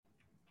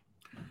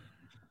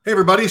Hey,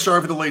 everybody.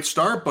 Sorry for the late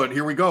start, but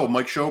here we go.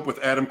 Mike Shope with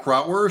Adam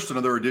Krautwurst,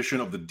 another edition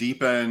of the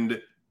Deep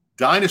End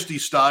Dynasty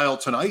style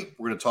tonight.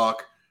 We're going to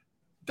talk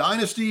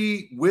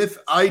Dynasty with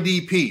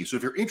IDP. So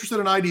if you're interested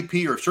in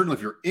IDP, or certainly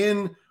if you're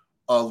in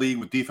a league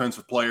with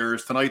defensive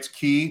players, tonight's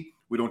key.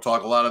 We don't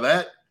talk a lot of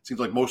that. Seems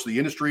like most of the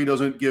industry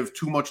doesn't give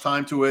too much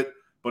time to it,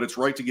 but it's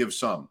right to give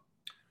some.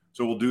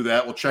 So we'll do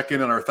that. We'll check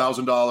in on our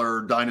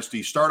 $1,000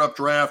 Dynasty startup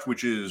draft,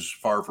 which is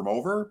far from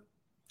over.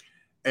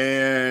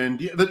 And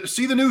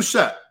see the new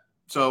set.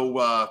 So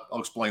I'll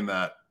explain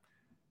that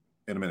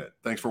in a minute.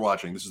 Thanks for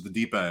watching. This is the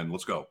Deep End.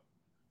 Let's go.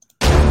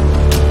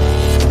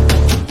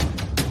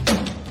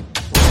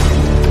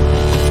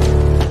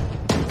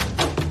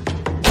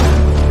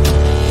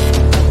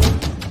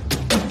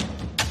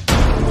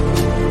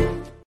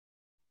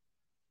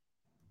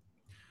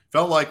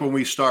 Felt like when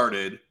we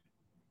started,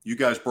 you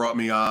guys brought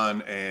me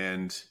on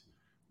and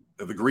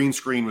the green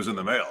screen was in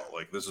the mail.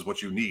 Like, this is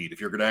what you need. If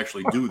you're going to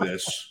actually do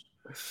this,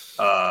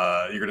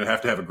 you're going to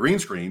have a green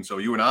screen. So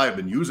you and I have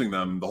been using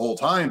them the whole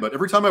time. But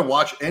every time I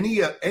watch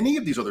any of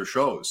these other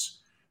shows,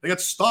 they got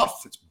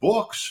stuff. It's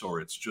books or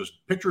it's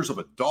just pictures of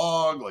a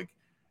dog. Like,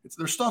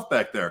 there's stuff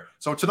back there.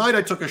 So tonight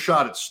I took a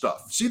shot at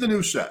stuff. See the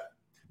new set.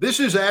 This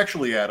is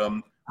actually,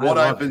 Adam, what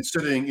I've been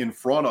sitting in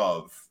front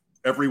of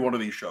every one of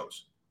these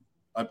shows.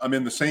 I'm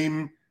in the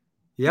same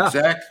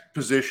exact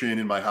position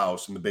in my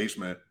house in the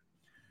basement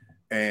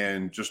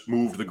and just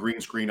moved the green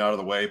screen out of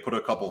the way, put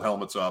a couple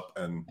helmets up,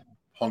 and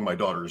hung my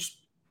daughter's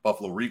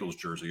Buffalo Regals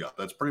jersey up.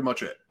 That's pretty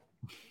much it.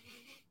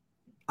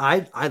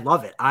 I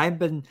love it. I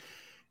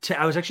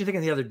was actually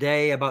thinking the other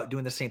day about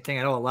doing the same thing.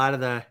 I know a lot of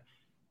the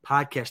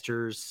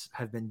podcasters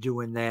have been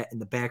doing that in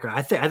the background.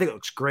 I think it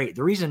looks great.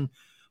 The reason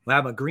why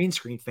I'm a green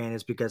screen fan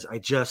is because I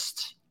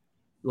just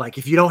like,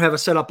 if you don't have a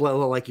setup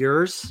like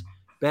yours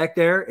back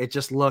there, it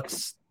just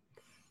looks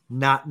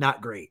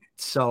not great.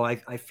 So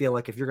I feel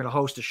like if you're going to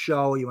host a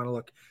show, you want to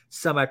look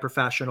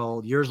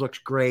semi-professional. Yours looks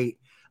great.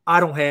 I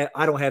don't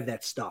have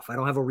that stuff. I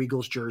don't have a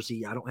Regals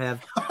jersey. I don't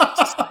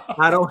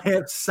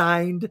have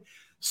signed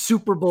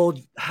Super Bowl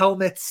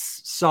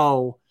helmets.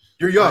 So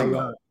you're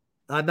young.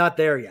 I'm not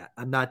there yet.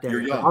 I'm not there.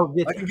 You're young.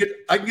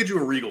 I can get you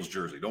a Regals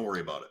jersey. Don't worry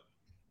about it.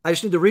 I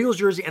just need the Regals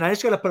jersey, and I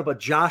just got to put up a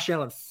Josh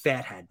Allen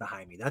fathead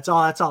behind me. That's all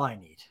I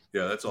need.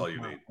 Yeah, that's all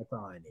you need. That's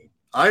all I need.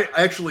 I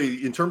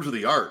actually, in terms of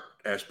the art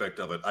aspect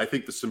of it, I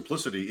think the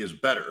simplicity is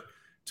better.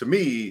 To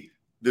me,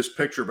 this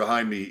picture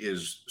behind me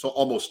is so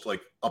almost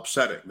like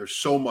upsetting. There's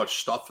so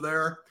much stuff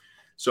there.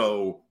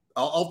 So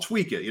I'll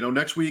tweak it.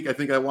 Next week, I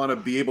think I want to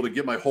be able to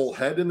get my whole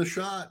head in the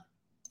shot.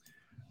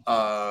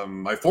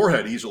 My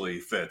forehead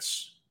easily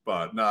fits,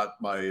 but not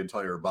my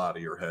entire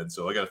body or head.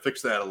 So I got to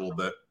fix that a little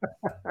bit.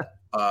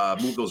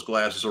 Move those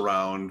glasses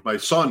around. My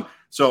son.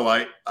 So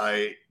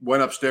I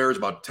went upstairs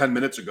about 10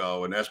 minutes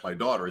ago and asked my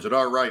daughter, is it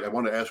all right? I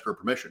want to ask her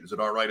permission. Is it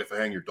all right if I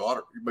hang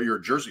your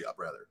jersey up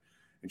rather?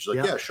 And she's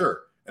like, yeah,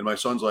 sure. And my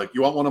son's like,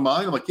 you want one of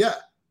mine? I'm like, yeah,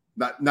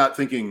 not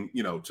thinking,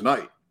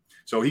 tonight.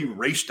 So he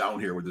raced down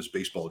here with this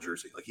baseball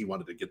jersey. Like, he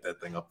wanted to get that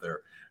thing up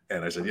there.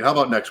 And I said, how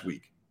about next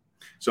week?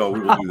 So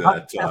we will do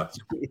that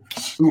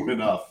soon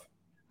enough.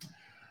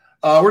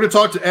 We're going to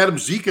talk to Adam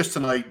Tzikas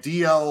tonight,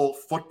 DL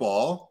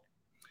football.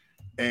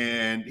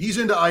 And he's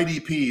into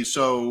IDP.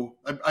 So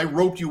I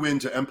roped you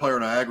into Empire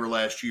Niagara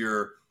last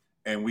year,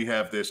 and we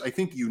have this, I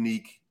think,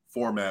 unique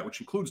format, which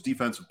includes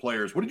defensive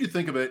players. What did you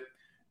think of it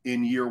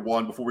in year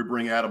one before we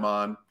bring Adam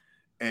on?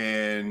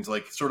 And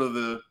like sort of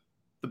the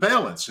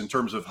balance in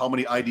terms of how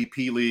many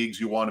IDP leagues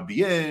you want to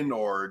be in,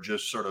 or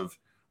just sort of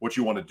what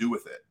you want to do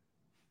with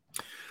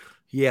it.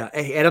 Yeah.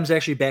 Hey, Adam's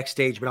actually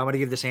backstage, but I'm going to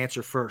give this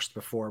answer first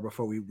before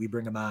we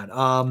bring him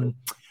on.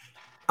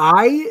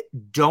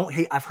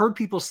 I've heard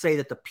people say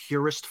that the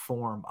purest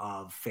form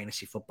of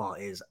fantasy football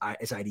is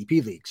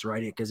IDP leagues,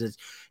 right? Because it's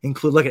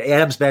look at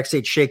Adam's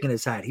backstage shaking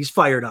his head. He's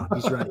fired up.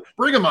 He's ready.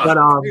 Bring him on.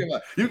 But, bring him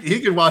on. He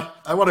can watch.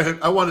 I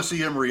want to see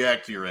him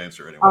react to your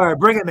answer anyway. All right,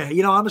 bring him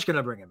in. I'm just going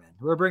to bring him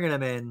in. We're bringing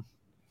him in.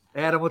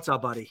 Adam, what's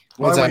up, buddy?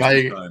 What's up?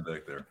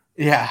 Back there?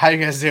 Yeah, how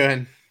you guys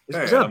doing?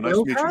 Hey, Adam, nice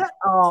to meet you.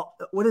 Oh,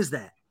 what is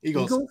that?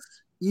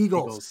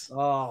 Eagles.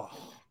 Oh.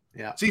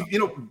 Yeah. See,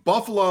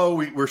 Buffalo,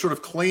 we're sort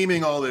of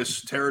claiming all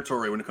this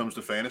territory when it comes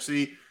to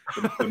fantasy,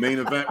 the main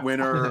event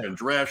winner and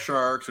draft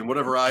sharks and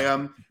whatever I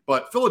am.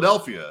 But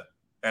Philadelphia,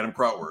 Adam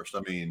Krautwurst,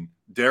 I mean,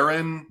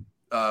 Darren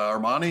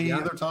Armani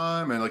either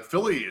time. And like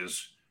Philly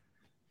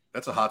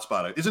that's a hot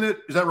spot. Isn't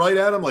it? Is that right,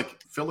 Adam?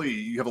 Like Philly,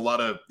 you have a lot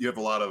of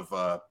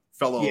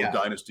fellow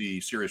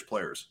Dynasty serious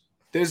players.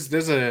 There's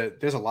a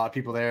lot of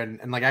people there,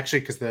 and like actually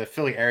because the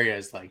Philly area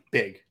is like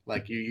big.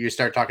 Like you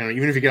start talking,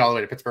 even if you get all the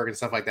way to Pittsburgh and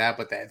stuff like that,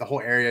 but the whole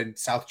area in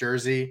South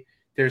Jersey,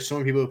 there's so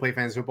many people who play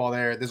fantasy football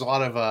there. There's a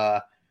lot of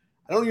I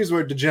don't use the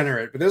word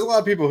degenerate, but there's a lot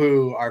of people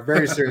who are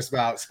very serious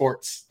about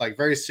sports, like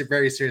very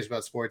very serious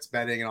about sports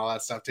betting and all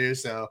that stuff too.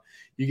 So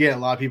you get a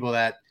lot of people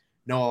that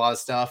know a lot of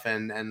stuff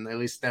and at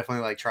least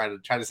definitely like try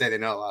to say they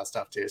know a lot of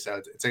stuff too.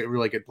 So it's a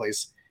really good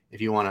place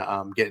if you want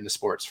to get into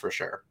sports for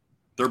sure.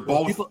 They're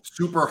both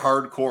super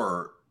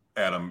hardcore,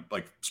 Adam,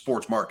 like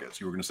sports markets.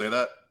 You were going to say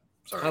that?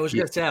 Sorry. I was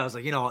going to say, I was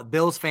like,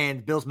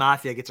 Bills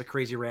Mafia gets a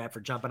crazy rap for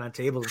jumping on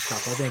tables and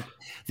stuff. I think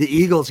the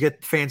Eagles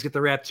fans get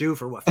the rap too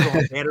for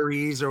throwing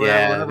batteries or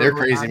whatever. Yeah, they're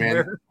crazy,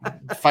 man.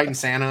 Fighting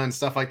Santa and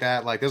stuff like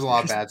that. Like, there's a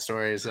lot of bad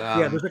stories.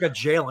 Yeah, there's like a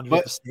jail on you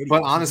at the stadium.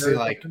 But honestly,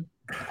 like,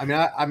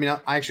 I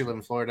actually live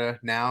in Florida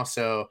now,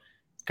 so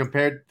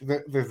compared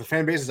to the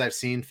fan bases I've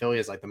seen, Philly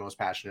is like the most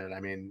passionate. I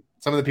mean,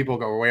 some of the people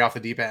go way off the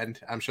deep end.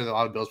 I'm sure there are a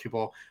lot of Bills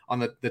people on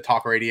the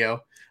talk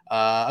radio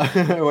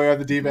way off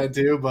the deep end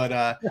too.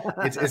 But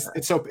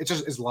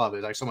it's love.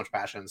 There's like so much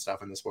passion and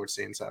stuff in the sports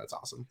scene, so it's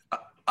awesome.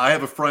 I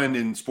have a friend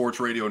in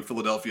sports radio in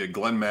Philadelphia,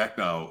 Glenn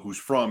Macnow, who's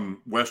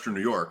from Western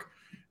New York.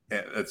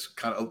 And that's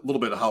kind of a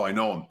little bit of how I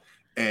know him.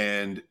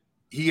 And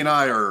he and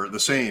I are the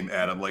same,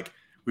 Adam. Like,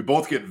 we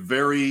both get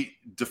very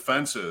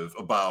defensive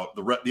about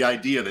the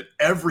idea that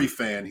every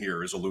fan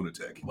here is a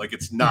lunatic. Like,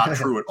 it's not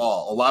true at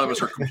all. A lot of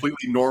us are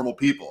completely normal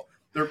people.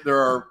 There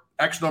are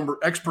small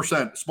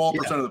percent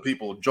of the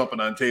people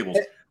jumping on tables.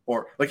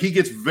 Or like, he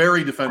gets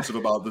very defensive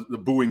about the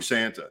booing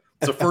Santa.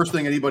 It's the first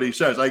thing anybody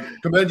says. I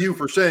commend you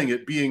for saying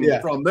it, being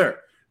from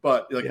there.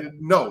 But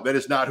no, that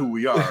is not who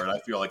we are, and I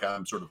feel like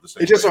I'm sort of the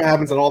same. It just so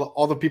happens that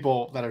all the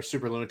people that are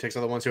super lunatics are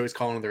the ones who always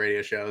call into the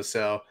radio shows.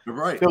 So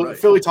right,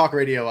 Philly Talk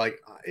Radio,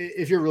 like,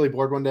 if you're really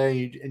bored one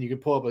day and you can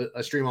pull up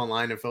a stream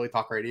online of Philly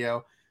Talk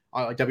Radio,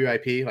 like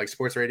WIP, like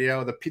sports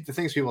radio, the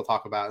things people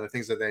talk about, the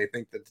things that they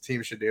think that the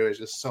team should do is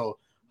just so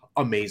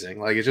amazing.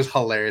 Like, it's just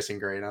hilarious and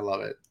great. And I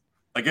love it.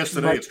 I guess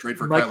today it's straight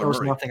for Mike Kyler knows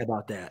Murray. Nothing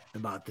about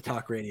the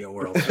talk radio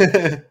world.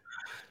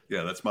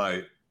 Yeah, that's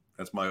my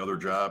other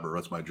job, or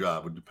that's my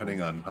job,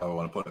 depending on how I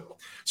want to put it.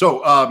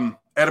 So,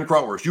 Adam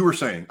Krautwurst, you were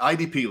saying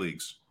IDP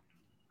leagues.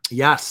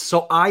 Yes.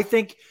 So I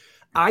think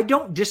I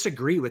don't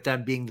disagree with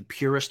them being the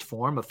purest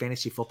form of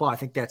fantasy football. I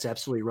think that's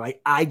absolutely right.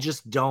 I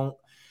just don't.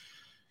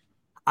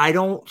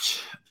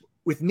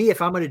 With me,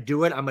 if I'm going to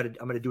do it, I'm going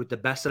to do it the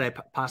best that I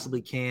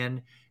possibly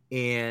can,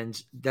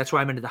 and that's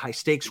why I'm into the high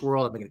stakes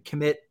world. I'm going to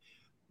commit.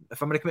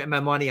 If I'm going to commit my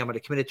money, I'm going to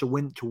commit it to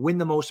win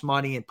the most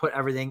money and put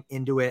everything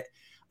into it.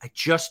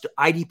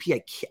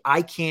 IDP,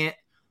 I can't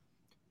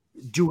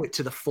do it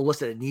to the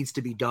fullest that it needs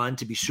to be done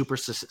to be super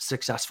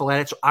successful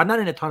at it. So I'm not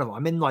in a ton of them.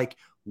 I'm in like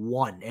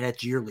one, and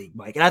it's your league,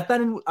 Mike. And I've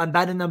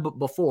been in them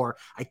before.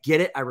 I get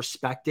it. I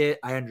respect it.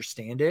 I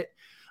understand it.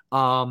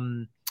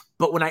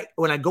 But when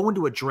I go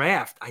into a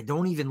draft, I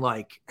don't even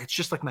it's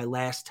just like my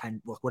last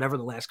 10, whatever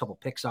the last couple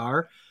picks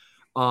are,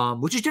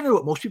 which is generally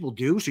what most people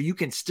do. So you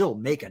can still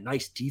make a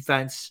nice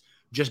defense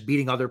just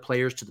beating other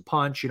players to the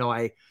punch.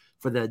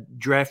 For the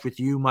draft with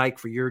you, Mike,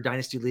 for your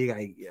Dynasty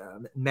League,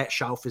 Matt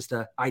Schauf is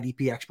the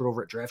IDP expert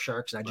over at Draft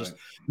Sharks. And I just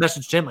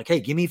messaged him like, hey,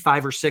 give me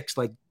 5 or 6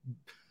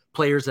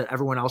 players that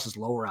everyone else is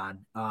lower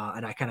on.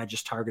 And I kind of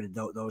just targeted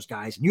those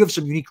guys. And you have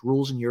some unique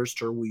rules in yours,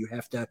 too, where you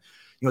have to,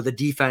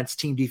 the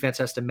team defense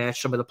has to match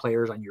some of the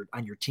players on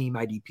your team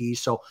IDP.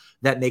 So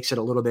that makes it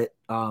a little bit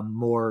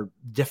more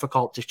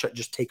difficult to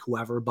just take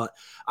whoever. But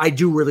I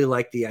do really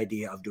like the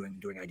idea of doing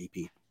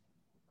IDP.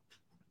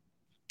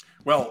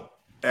 Well,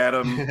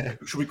 Adam,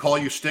 should we call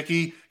you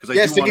Sticky?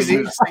 Because Sticky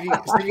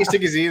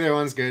Z. That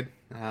one's good.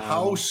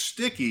 How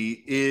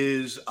sticky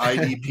is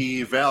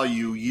IDP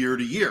value year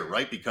to year,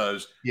 right?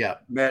 Because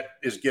Matt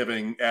is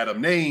giving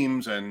Adam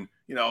names, and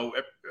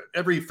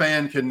every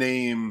fan can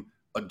name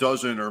a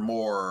dozen or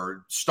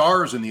more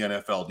stars in the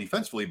NFL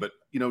defensively, but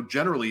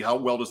generally, how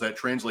well does that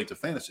translate to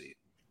fantasy?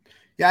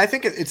 Yeah, I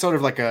think it's sort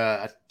of like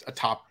a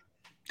top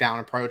down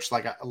approach.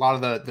 Like, a lot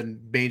of the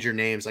major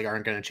names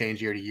aren't going to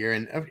change year to year,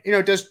 and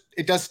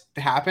it does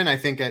happen. I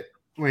think that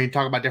when you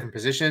talk about different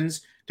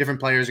positions, different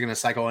players are going to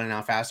cycle in and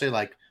out faster.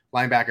 Like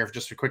linebacker, for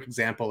just a quick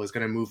example, is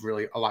going to move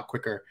really a lot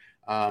quicker.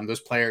 Those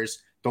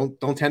players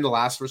don't tend to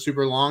last for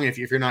super long if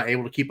you're not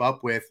able to keep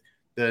up with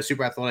the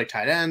super athletic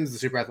tight ends, the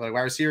super athletic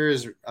wide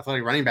receivers,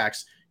 athletic running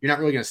backs. You're not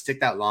really going to stick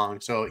that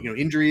long. So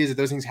injuries, if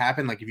those things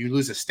happen, like if you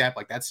lose a step,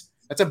 that's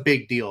a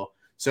big deal.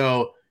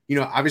 So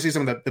obviously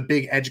some of the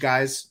big edge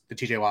guys, the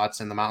TJ Watts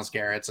and the Myles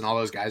Garretts and all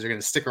those guys are going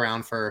to stick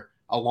around for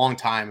a long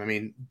time. I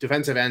mean,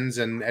 defensive ends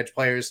and edge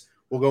players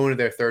will go into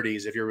their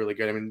 30s if you're really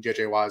good. I mean,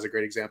 JJ Watt is a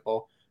great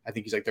example. I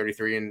think he's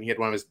 33, and he had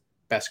one of his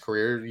best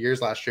career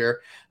years last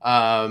year.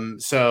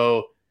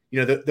 So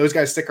those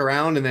guys stick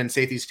around, and then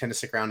safeties tend to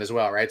stick around as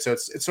well, right? So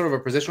it's sort of a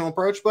positional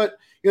approach, but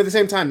at the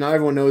same time, not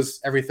everyone knows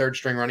every third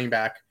string running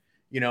back,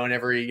 and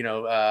every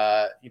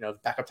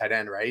backup tight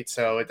end, right?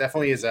 So it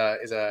definitely is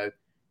a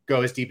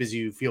go as deep as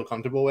you feel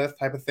comfortable with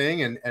type of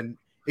thing. And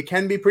it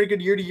can be pretty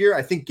good year to year.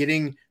 I think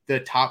getting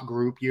the top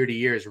group year to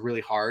year is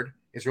really hard.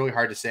 It's really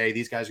hard to say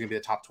these guys are going to be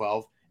the top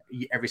 12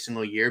 every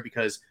single year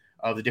because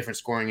of the different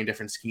scoring and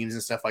different schemes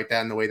and stuff like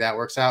that and the way that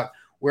works out.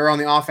 Where on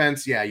the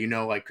offense,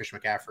 like Christian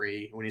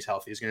McCaffrey, when he's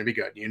healthy, is going to be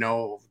good.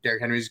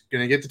 Derrick Henry's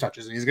going to get the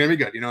touches and he's going to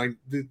be good.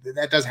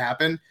 That does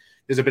happen.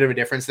 There's a bit of a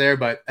difference there,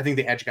 but I think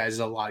the edge guys is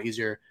a lot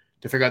easier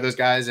to figure out those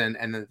guys and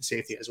then the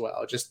safety as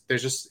well.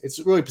 It's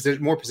really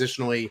more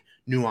positionally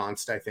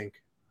nuanced, I think.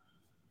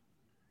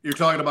 You're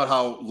talking about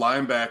how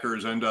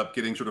linebackers end up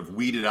getting sort of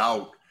weeded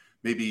out,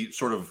 maybe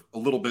sort of a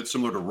little bit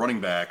similar to running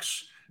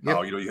backs.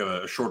 Yep. You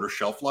have a shorter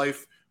shelf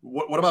life.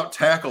 What about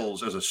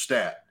tackles as a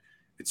stat?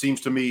 It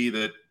seems to me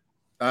that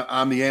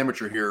I'm the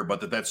amateur here,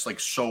 but that's like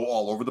so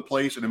all over the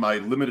place. And in my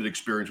limited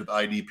experience with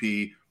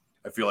IDP,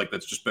 I feel like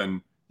that's just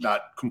been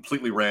not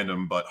completely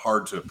random, but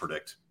hard to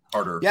predict.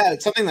 Harder. Yeah,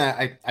 it's something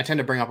that I tend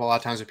to bring up a lot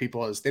of times with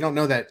people is they don't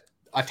know that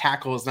a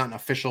tackle is not an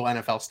official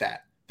NFL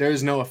stat. There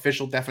is no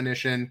official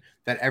definition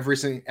that every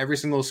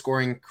single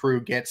scoring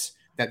crew gets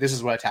that this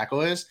is what a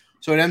tackle is.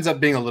 So it ends up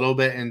being a little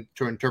bit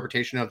into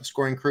interpretation of the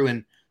scoring crew.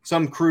 And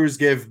some crews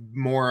give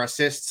more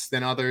assists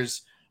than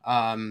others.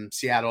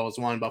 Seattle is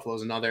one, Buffalo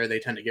is another. They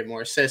tend to give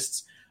more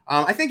assists.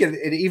 I think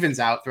it evens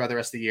out throughout the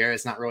rest of the year.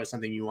 It's not really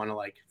something you want to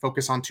like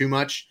focus on too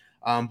much.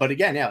 But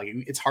again, yeah, like,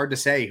 it's hard to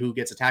say who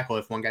gets a tackle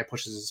if one guy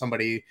pushes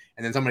somebody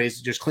and then somebody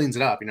just cleans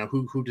it up. You know,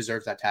 who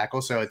deserves that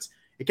tackle. So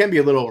it can be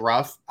a little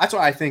rough. That's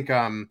why I think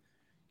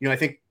I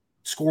think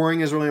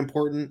scoring is really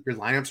important. Your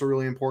lineups are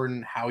really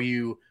important. How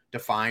you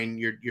define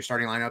your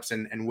starting lineups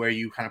and where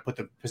you kind of put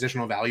the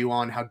positional value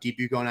on, how deep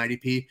you go in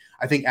IDP,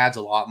 I think adds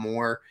a lot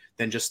more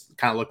than just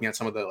kind of looking at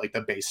some of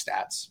the base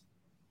stats.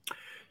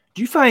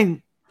 Do you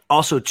find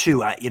also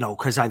too,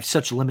 because I have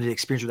such limited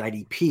experience with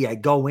IDP, I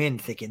go in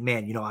thinking,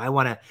 man, I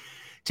want to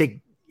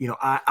take,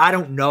 I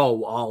don't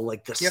know all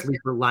like the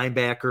sleeper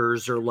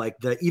linebackers or like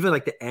even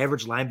the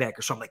average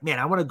linebacker. So I'm like, man,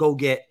 I want to go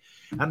get,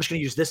 I'm just going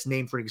to use this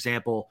name for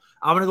example.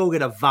 I want to go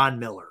get a Von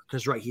Miller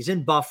because he's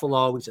in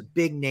Buffalo. He's a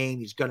big name.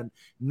 He's going to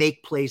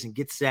make plays and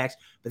get sacks,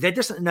 but that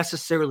doesn't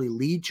necessarily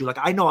lead to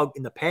I know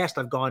in the past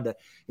I've gone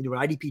into an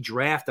IDP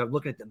draft. I'm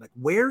looking at them like,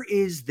 where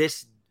is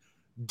this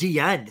D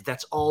end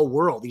that's all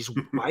world?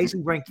 Why is he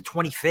ranked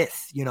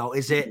 25th?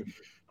 Is it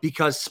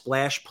because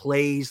splash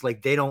plays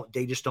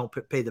they just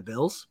don't pay the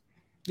bills?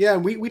 Yeah,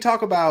 we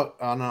talk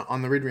about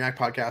on the Read and React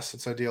podcast.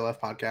 It's a DLF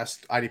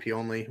podcast, IDP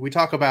only. We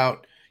talk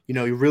about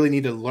you really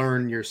need to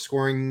learn your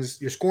scoring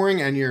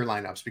and your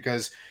lineups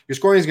because your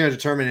scoring is going to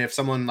determine if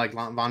someone like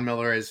Von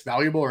Miller is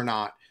valuable or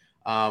not.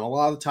 A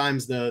lot of the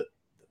times the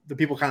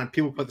people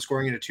put the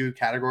scoring into two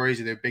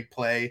categories, either big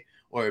play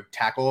or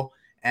tackle.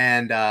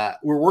 And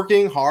we're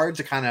working hard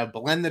to kind of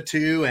blend the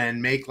two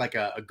and make like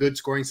a good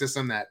scoring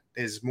system that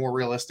is more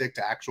realistic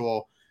to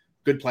actual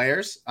good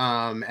players.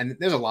 And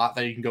there's a lot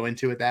that you can go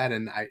into with that.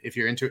 And if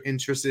you're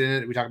interested in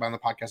it, we talk about it on the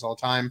podcast all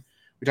the time.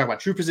 We talk about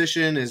true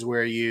position is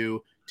where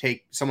you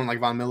take someone like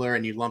Von Miller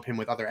and you lump him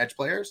with other edge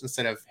players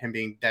instead of him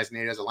being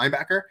designated as a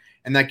linebacker.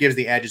 And that gives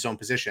the edge his own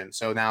position.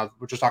 So now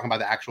we're just talking about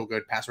the actual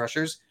good pass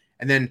rushers.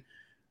 And then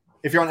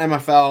if you're on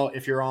MFL,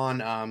 if you're on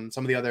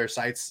some of the other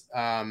sites,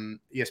 ESPN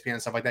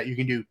and stuff like that, you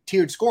can do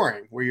tiered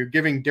scoring where you're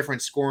giving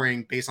different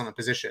scoring based on the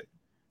position.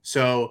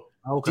 So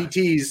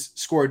DTs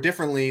score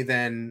differently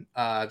than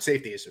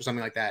safeties or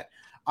something like that.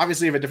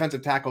 Obviously, if a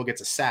defensive tackle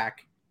gets a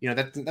sack,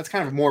 that's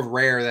kind of more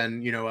rare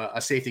than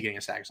a safety getting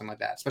a sack or something like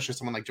that. Especially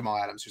someone like Jamal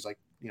Adams, who's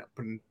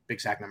putting big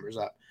sack numbers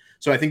up.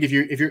 So I think if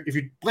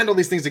you blend all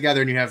these things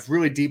together and you have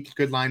really deep,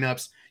 good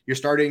lineups, you're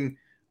starting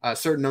a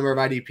certain number of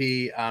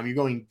IDP, you're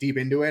going deep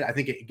into it. I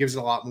think it gives it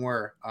a lot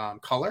more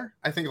color.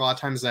 I think a lot of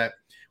times that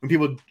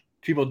when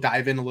people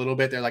dive in a little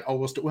bit, they're like, oh,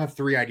 we'll have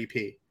 3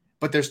 IDP,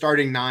 but they're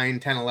starting 9,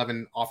 10,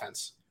 11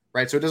 offense,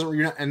 right? So it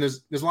doesn't, and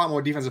there's a lot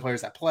more defensive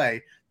players that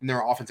play than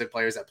there are offensive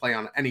players that play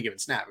on any given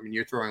snap. I mean,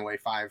 you're throwing away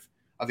 5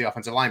 of the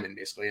offensive linemen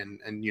basically, and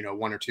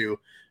 1 or 2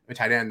 a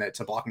tight end that's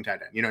a blocking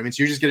tight end.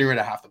 So you're just getting rid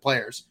of half the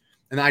players.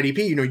 And the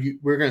IDP,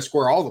 we're going to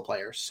score all the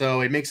players,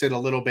 so it makes it a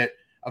little bit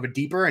of a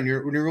deeper, and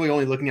you're really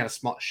only looking at a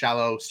small,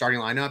 shallow starting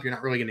lineup. You're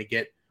not really going to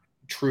get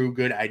true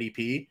good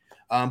IDP.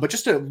 But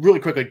just to really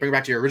quickly bring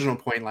back to your original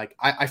point,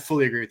 I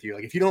fully agree with you.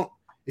 If you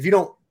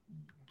don't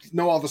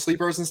know all the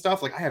sleepers and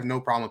stuff, I have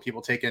no problem with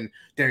people taking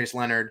Darius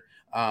Leonard,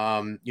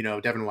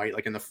 Devin White,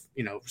 in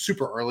the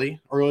super early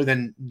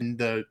than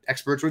the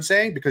experts would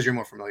say, because you're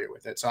more familiar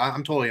with it. So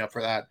I'm totally up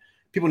for that.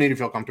 People need to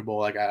feel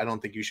comfortable. I don't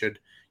think you should,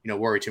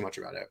 worry too much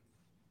about it.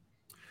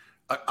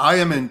 I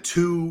am in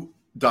 2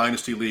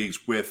 dynasty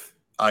leagues with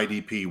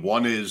IDP.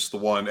 One is the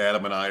one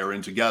Adam and I are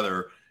in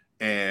together.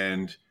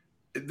 And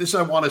this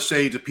I want to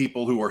say to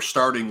people who are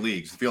starting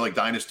leagues. I feel like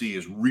Dynasty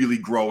is really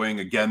growing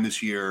again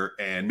this year.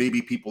 And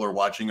maybe people are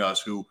watching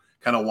us who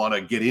kind of want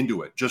to get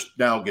into it, just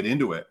now get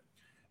into it.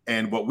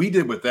 And what we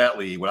did with that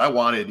league, what I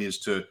wanted is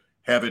to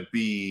have it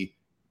be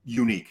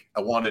unique. I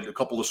wanted a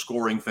couple of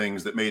scoring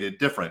things that made it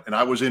different. And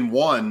I was in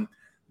one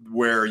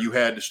where you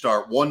had to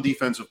start 1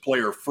 defensive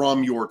player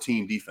from your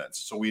team defense.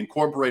 So we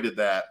incorporated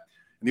that.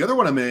 And the other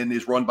one I'm in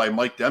is run by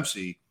Mike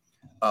Dempsey,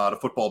 the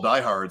Football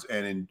Diehards,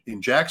 and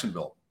in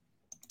Jacksonville.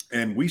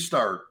 And we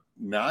start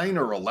 9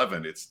 or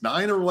 11. It's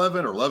 9 or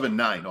 11 or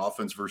 11-9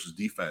 offense versus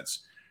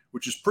defense,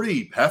 which is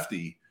pretty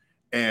hefty.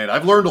 And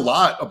I've learned a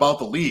lot about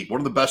the league.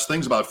 One of the best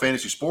things about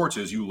fantasy sports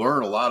is you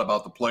learn a lot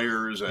about the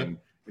players and,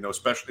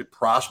 especially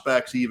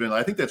prospects even.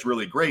 I think that's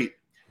really great.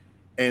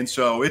 And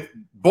so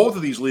both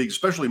of these leagues,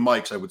 especially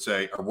Mike's, I would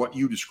say, are what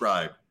you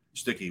described,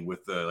 Sticky,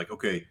 with a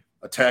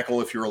tackle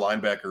if you're a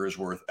linebacker is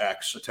worth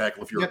X, a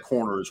tackle if you're a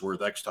corner is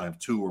worth X times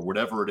 2 or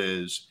whatever it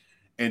is.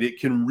 And it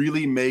can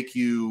really make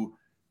you,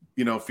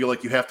 feel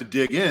like you have to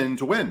dig in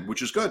to win,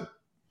 which is good.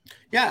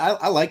 Yeah,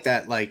 I like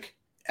that.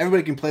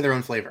 everybody can play their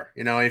own flavor.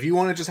 You know, if you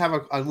want to just have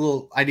a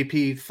little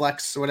IDP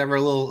flex or whatever,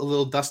 a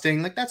little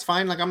dusting, like that's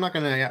fine. Like I don't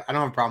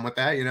have a problem with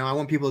that. You know, I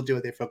want people to do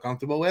what they feel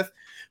comfortable with.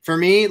 For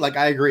me, like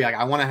I agree. Like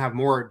I want to have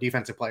more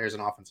defensive players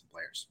than offensive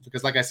players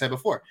because, like I said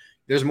before,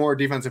 there's more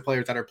defensive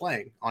players that are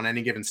playing on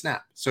any given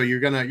snap. So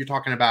you're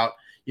talking about,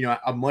 you know,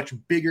 a much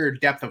bigger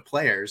depth of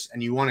players,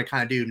 and you want to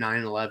kind of do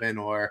 9-11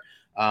 or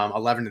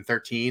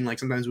 11-13, like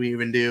sometimes we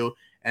even do.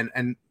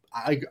 And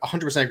I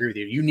 100% agree with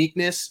you.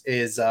 Uniqueness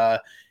is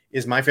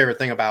my favorite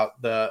thing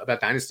about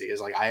Dynasty. Is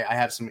like I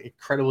have some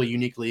incredibly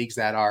unique leagues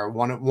that are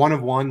one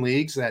of one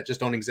leagues that just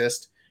don't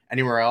exist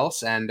anywhere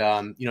else, and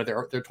you know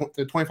they're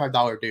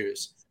 $25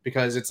 dues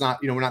because it's not,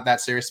 you know, we're not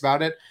that serious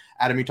about it.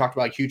 Adam, you talked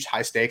about like huge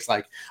high stakes.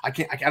 Like I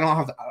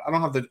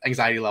don't have the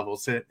anxiety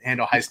levels to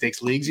handle high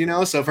stakes leagues, you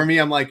know. So for me,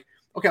 I'm like,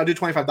 okay, I'll do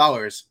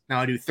 $25.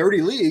 Now I do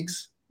 30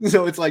 leagues,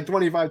 so it's like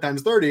 25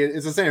 times 30.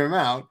 It's the same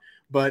amount,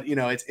 but you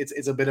know,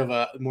 it's a bit of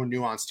a more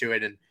nuance to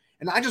it, and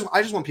I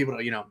just want people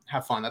to, you know,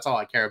 have fun. That's all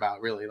I care about,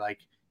 really. Like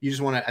you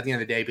just want to, at the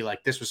end of the day, be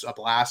like, this was a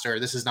blast,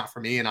 or this is not for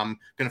me, and I'm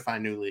gonna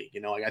find a new league.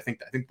 You know, like I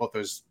think both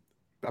those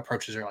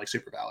approaches are like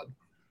super valid.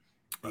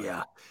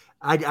 Yeah,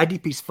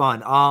 IDP's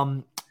fun.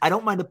 I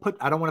don't want to put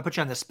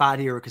you on the spot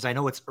here because I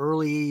know it's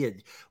early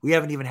and we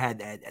haven't even had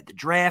the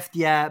draft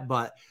yet.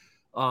 But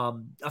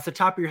off the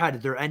top of your head,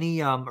 is there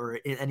any or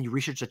any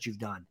research that you've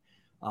done,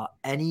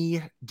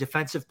 any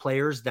defensive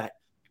players that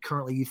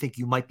currently you think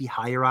you might be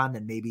higher on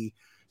than maybe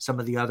some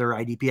of the other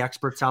IDP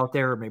experts out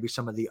there, or maybe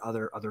some of the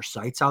other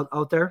sites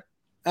out there?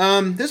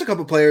 There's a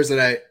couple players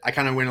that I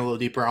kind of went a little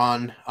deeper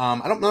on.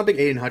 I'm not a big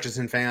Aiden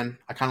Hutchinson fan.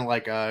 I kind of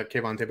like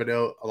Kayvon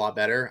Thibodeau a lot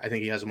better. I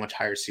think he has a much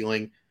higher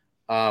ceiling.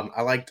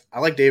 I like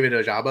David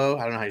Ojabo.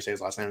 I don't know how you say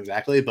his last name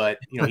exactly, but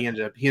you know, he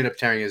ended up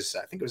tearing his,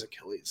 I think it was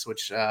Achilles,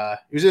 which it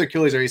was either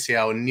Achilles or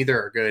ACL, and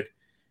neither are good.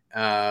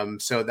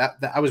 So that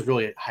I was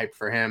really hyped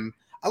for him.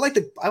 I like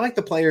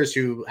the players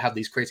who have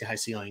these crazy high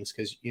ceilings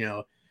because, you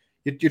know,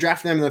 you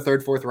draft them in the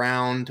third, fourth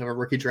round of a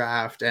rookie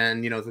draft,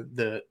 and you know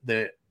the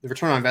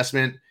return on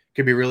investment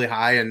could be really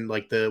high, and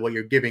like what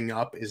you're giving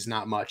up is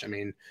not much. I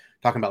mean,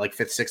 talking about like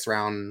 5th, 6th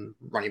round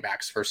running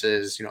backs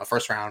versus, you know, a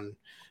 1st round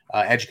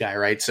edge guy,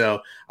 right?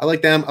 So I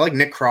like them. I like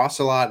Nick Cross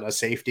a lot, a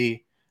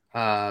safety.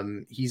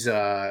 He's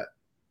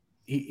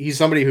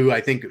somebody who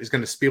I think is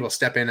going to be able to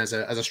step in as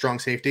a strong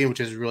safety, which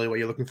is really what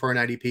you're looking for in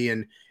IDP,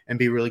 and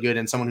be really good,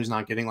 and someone who's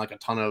not getting like a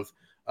ton of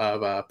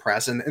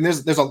press. And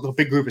there's a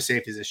big group of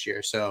safeties this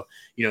year, so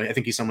you know I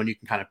think he's someone you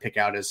can kind of pick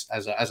out as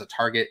a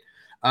target.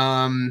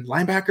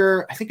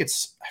 Linebacker, I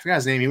forgot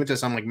his name. He went to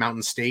some like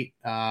Mountain State.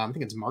 I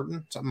think it's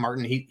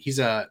Martin. He's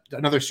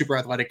another super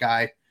athletic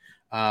guy.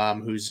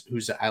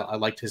 Who's I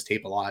liked his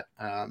tape a lot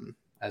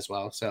as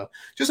well. So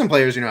just some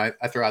players, you know,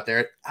 I throw out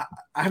there.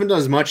 I haven't done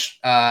as much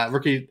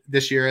rookie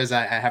this year as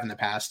I have in the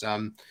past. I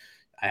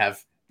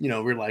have, you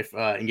know, real life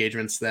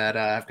engagements that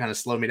have kind of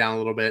slowed me down a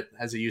little bit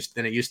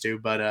than it used to.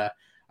 But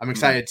I'm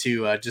excited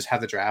to just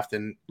have the draft,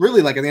 and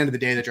really, like at the end of the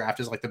day, the draft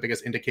is like the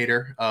biggest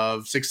indicator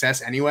of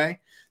success anyway.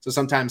 So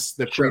sometimes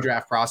the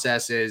pre-draft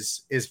process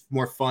is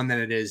more fun than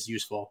it is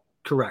useful.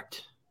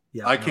 Correct.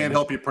 Yeah, I can't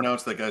help you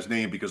pronounce that guy's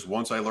name because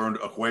once I learned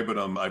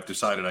Aquabenum, I've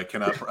decided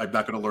I'm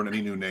not going to learn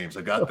any new names.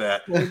 I got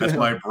that. That's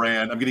my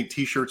brand. I'm getting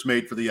T-shirts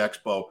made for the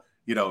expo.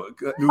 You know,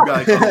 new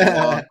guy comes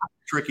along,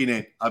 tricky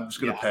name. I'm just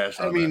going to pass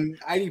on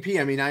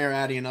IDP. I mean, now you're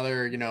adding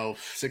another, you know,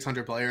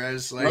 600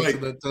 players right.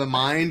 to the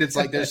mind. It's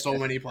like there's so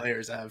many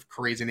players that have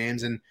crazy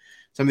names, and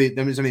some of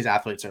these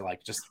athletes are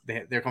like just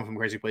they come from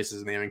crazy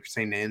places and they have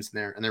insane names,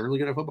 and they're really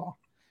good at football.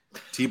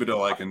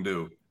 Thibodeau, I can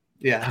do.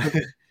 Yeah.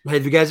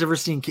 Have you guys ever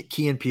seen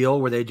Key and Peele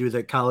where they do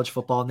the college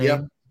football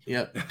name?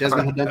 Yep.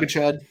 Desmond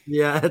Dunkerchud.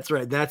 Yeah, that's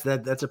right. That's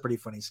a pretty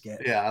funny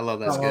skit. Yeah, I love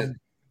that skit.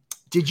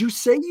 Did you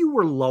say you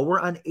were lower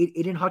on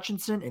Aiden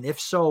Hutchinson? And if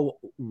so,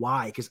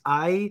 why? Because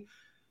I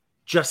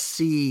just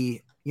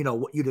see, you know,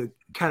 what you'd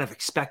kind of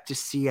expect to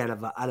see out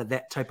of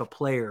that type of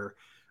player.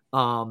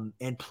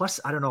 And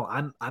plus, I don't know,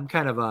 I'm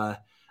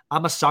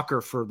a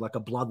sucker for like a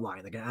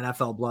bloodline, like an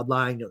NFL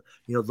bloodline, you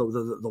know,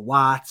 the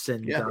Watts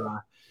and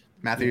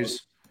Matthews. You know,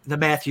 the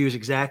Matthews,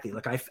 exactly.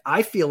 Like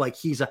I feel like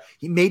he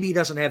maybe he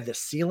doesn't have the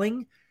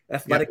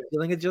athletic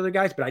ceiling as the other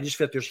guys, but I just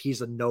feel like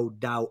he's a no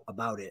doubt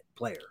about it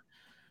player.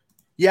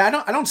 Yeah,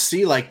 I don't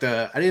see like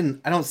I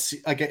don't see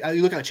like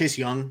you look at Chase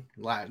Young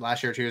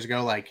last year or 2 years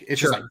ago, like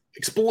it's just like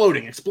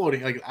exploding.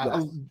 Like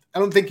I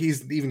don't think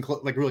he's even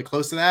like really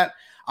close to that.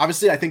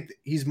 Obviously, I think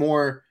he's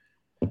more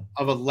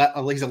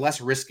of he's a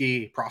less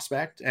risky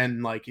prospect,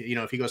 and like, you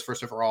know, if he goes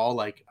first overall,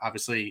 like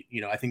obviously,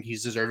 you know, I think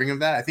he's deserving of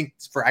that. I think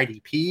for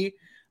IDP,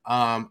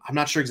 I'm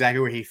not sure exactly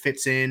where he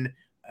fits in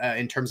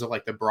terms of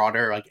like the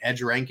broader like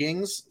edge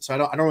rankings. So I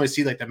don't really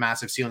see like the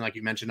massive ceiling like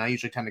you mentioned. I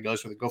usually tend to go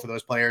for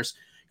those players.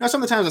 You know,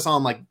 some of the times I saw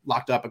him like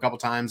locked up a couple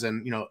times,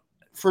 and you know,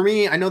 for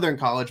me, I know they're in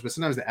college, but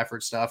sometimes the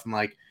effort stuff, and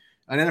like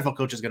an NFL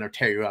coach is going to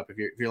tear you up if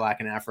you're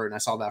lacking effort, and I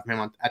saw that from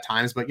him at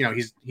times. But you know,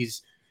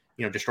 he's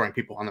you know, destroying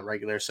people on the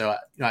regular, so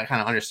you know, I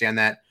kind of understand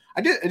that.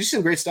 I did see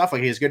some great stuff.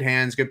 Like he has good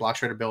hands, good block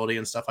shred ability,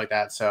 and stuff like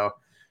that. So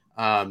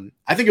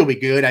I think it'll be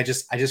good. I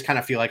just kind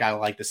of feel like I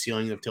like the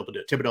ceiling of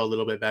Thibodeau a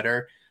little bit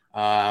better.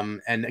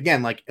 And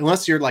again, like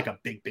unless you're like a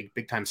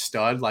big time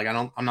stud, like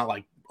I'm not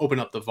like open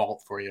up the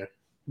vault for you.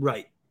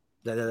 Right.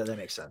 That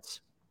makes sense.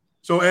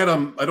 So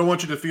Adam, I don't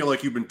want you to feel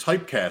like you've been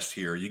typecast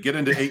here. You get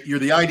into you're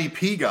the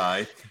IDP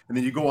guy, and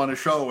then you go on a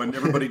show, and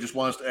everybody just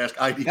wants to ask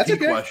IDP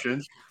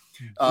questions.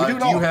 Do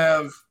you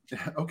have?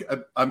 Okay,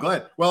 I'm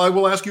glad. Well, I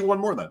will ask you one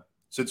more then,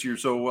 since you're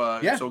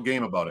so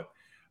game about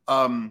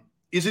it.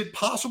 Is it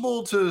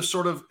possible to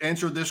sort of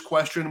answer this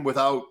question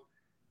without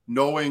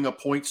knowing a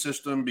point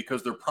system?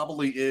 Because there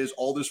probably is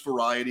all this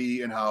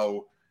variety in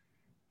how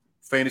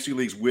fantasy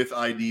leagues with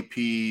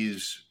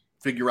IDPs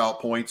figure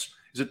out points.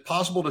 Is it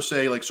possible to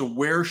say, like, so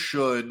where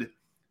should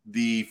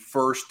the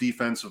first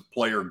defensive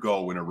player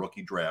go in a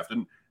rookie draft?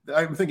 And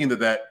I'm thinking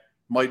that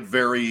might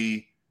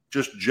vary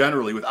just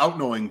generally without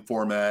knowing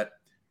format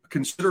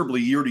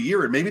considerably year to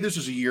year. And maybe this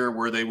is a year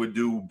where they would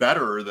do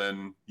better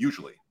than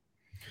usually.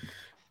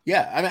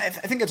 Yeah, I mean, I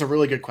think it's a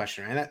really good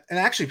question. And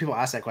actually people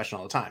ask that question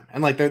all the time.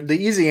 And like the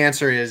easy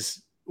answer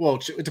is, well,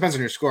 it depends on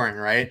your scoring,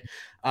 right?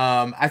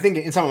 I think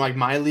in some of like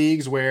my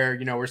leagues where,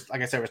 we're,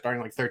 like I said, we're starting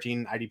like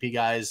 13 IDP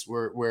guys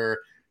where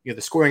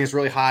the scoring is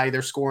really high.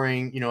 They're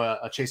scoring,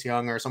 a Chase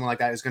Young or someone like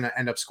that is going to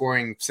end up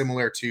scoring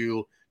similar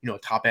to, a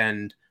top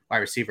end wide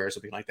receiver or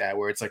something like that,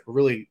 where it's like we're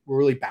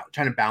really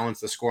trying to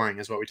balance the scoring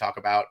is what we talk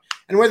about.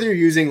 And whether you're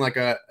using like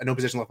a no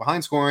position left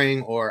behind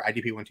scoring or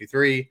IDP 1, 2,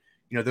 3,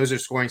 those are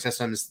scoring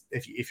systems.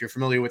 If you're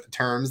familiar with the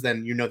terms,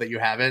 then you know that you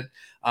have it,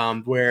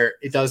 where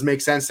it does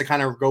make sense to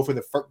kind of go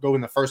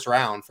in the first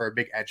round for a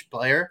big edge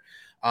player.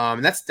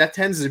 And that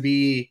tends to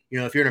be,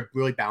 if you're in a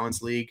really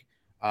balanced league,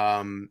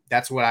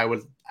 that's what I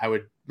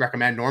would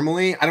recommend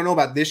normally. I don't know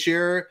about this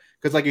year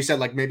because, like you said,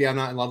 like maybe I'm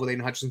not in love with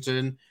Aiden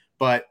Hutchinson,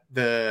 but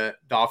the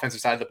offensive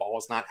side of the ball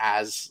is not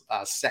as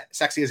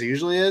sexy as it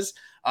usually is.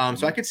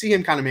 So I could see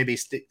him kind of maybe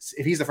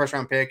if he's the first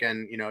round pick,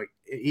 and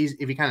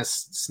if he kind of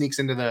sneaks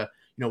into the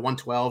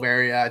 112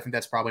 area, I think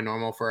that's probably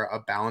normal for a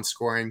balanced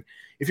scoring.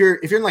 If you're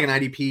in like an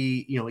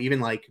IDP, even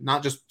like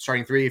not just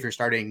starting 3, if you're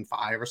starting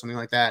 5 or something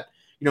like that,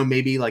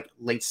 maybe like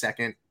late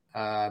second,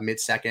 mid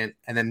second,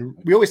 and then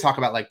we always talk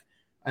about like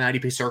an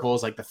IDP circle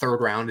is like the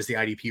third round is the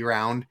IDP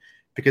round,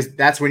 because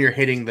that's when you're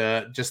hitting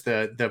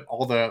the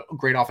all the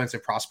great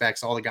offensive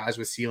prospects, all the guys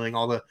with ceiling,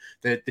 all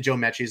the Joe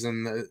Mechis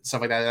and the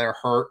stuff like that are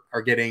hurt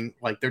are getting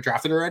like they're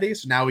drafted already.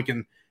 So now we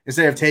can,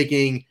 instead of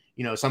taking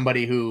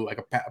somebody who like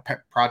a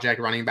pet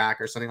project running back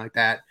or something like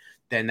that,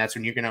 then that's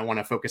when you're going to want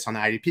to focus on the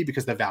IDP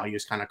because the value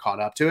is kind of caught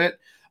up to it.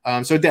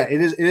 So it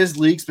is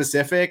league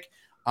specific.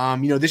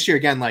 This year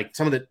again, like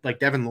some of the like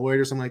Devin Lloyd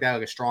or something like that,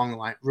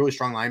 like really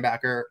strong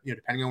linebacker.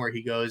 Depending on where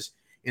he goes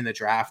in the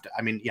draft,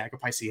 I mean, I could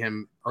probably see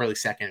him early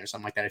second or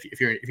something like that if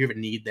you have a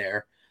need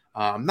there.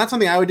 Not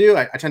something I would do.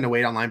 I tend to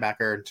wait on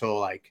linebacker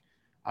until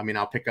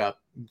I'll pick up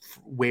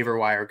waiver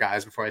wire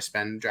guys before I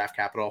spend draft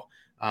capital.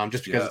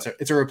 Just because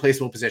it's a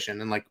replaceable position,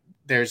 and like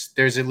there's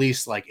at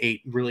least like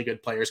 8 really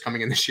good players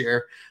coming in this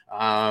year,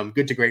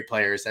 good to great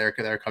players that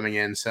are coming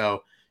in.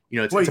 So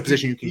it's a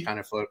position you can kind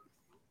of float.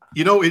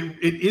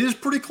 It is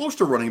pretty close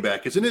to running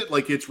back, isn't it?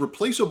 Like it's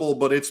replaceable,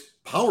 but it's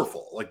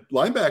powerful. Like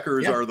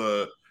linebackers are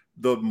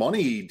the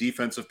money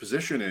defensive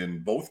position in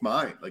both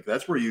mine. Like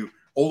that's where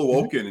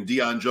Oluokun and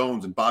Deion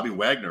Jones and Bobby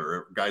Wagner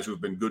are guys who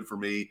have been good for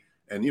me.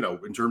 And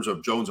in terms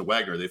of Jones and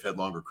Wagner, they've had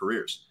longer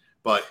careers.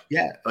 But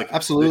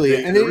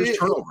absolutely, and there is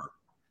turnover.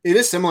 It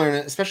is similar,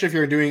 especially if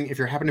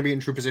you happen to be in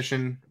true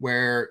position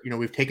where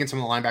we've taken some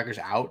of the linebackers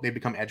out, they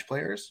become edge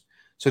players.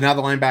 So now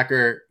the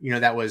linebacker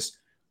that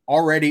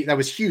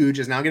was huge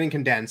is now getting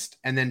condensed,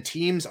 and then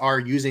teams are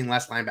using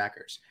less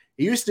linebackers.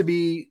 It used to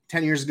be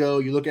 10 years ago.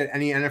 You look at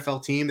any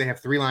NFL team, they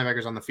have 3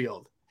 linebackers on the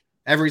field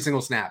every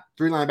single snap.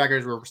 3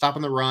 linebackers were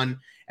stopping the run,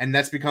 and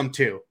that's become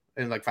 2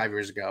 in like 5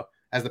 years ago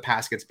as the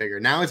pass gets bigger.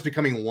 Now it's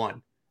becoming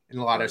 1 in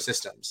a lot of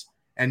systems.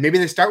 And maybe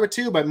they start with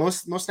 2, but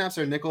most snaps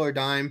are nickel or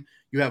dime.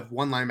 You have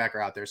 1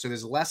 linebacker out there. So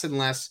there's less and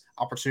less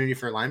opportunity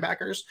for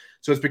linebackers.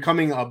 So it's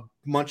becoming a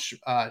much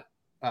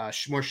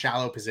more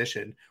shallow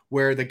position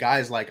where the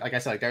guys like I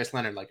said, like Darius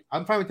Leonard, like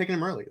I'm fine with taking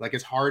him early. Like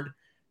it's hard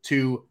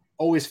to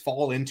always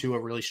fall into a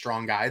really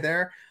strong guy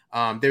there.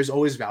 There's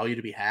always value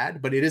to be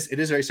had, but it is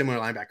very similar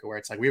to linebacker where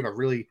it's like we have a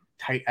really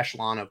tight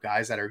echelon of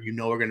guys that are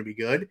going to be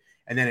good.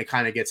 And then it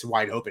kind of gets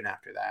wide open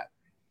after that.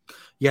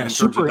 Yeah, in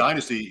terms of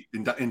dynasty,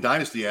 in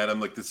dynasty,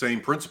 Adam, like the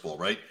same principle,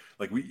 right?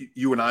 Like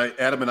you and I,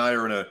 Adam and I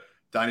are in a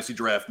dynasty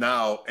draft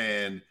now,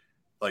 and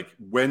like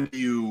when do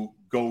you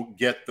go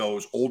get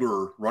those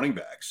older running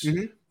backs?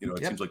 It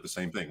seems like the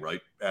same thing, right,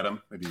 Adam?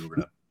 Maybe you were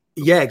gonna.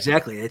 Yeah,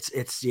 exactly. It's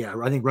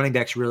I think running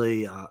back's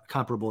really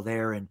comparable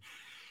there, and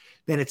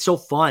then it's so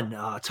fun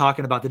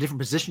talking about the different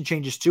position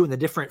changes too and the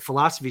different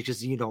philosophies because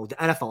the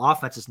NFL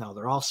offenses now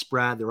they're all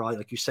spread. They're all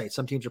like you say.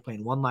 Some teams are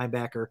playing 1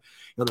 linebacker.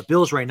 The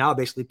Bills right now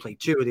basically play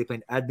 2. They play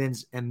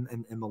Edmonds and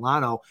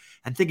Milano.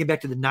 And thinking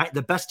back to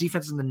the best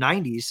defense in the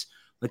 90s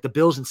Like the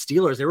Bills and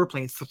Steelers, they were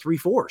playing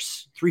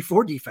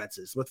 3-4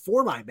 defenses with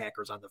 4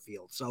 linebackers on the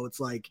field. So it's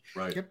like,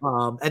 right.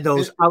 And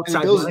those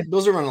outside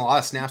Bills are running a lot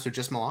of snaps with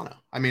just Milano.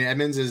 I mean,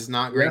 Edmonds is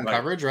not great in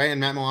coverage, right? And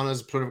Matt Milano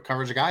is a sort of a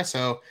coverage guy.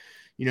 So,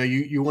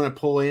 you want to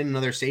pull in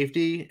another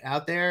safety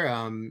out there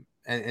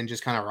and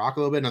just kind of rock a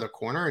little bit, another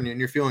corner, and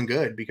you're feeling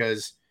good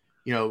because,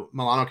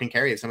 Milano can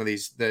carry some of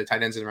the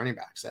tight ends and running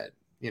backs that,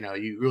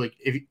 you really,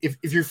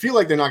 if you feel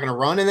like they're not going to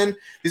run, and then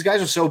these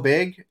guys are so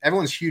big,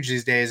 everyone's huge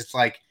these days. It's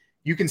like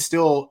you can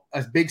still,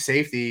 a big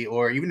safety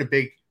or even a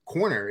big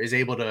corner is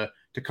able to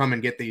come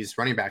and get these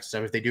running backs and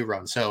stuff if they do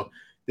run. So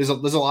there's a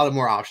lot of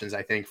more options,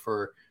 I think,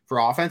 for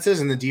offenses,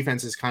 and the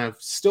defense is kind of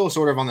still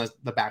sort of on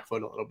the back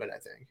foot a little bit, I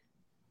think.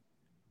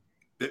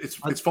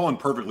 It's fallen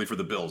perfectly for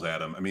the Bills,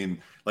 Adam. I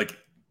mean, like,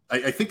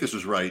 I think this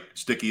is right,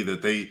 Sticky,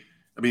 that they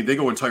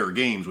go entire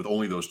games with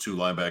only those 2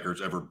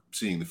 linebackers ever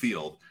seeing the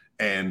field.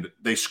 And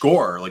they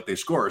score like they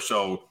score.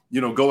 So,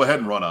 go ahead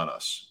and run on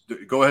us.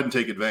 Go ahead and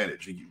take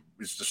advantage.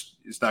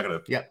 It's not going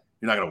to, you're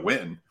not going to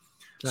win.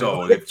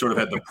 So they've sort of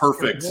had the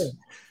perfect.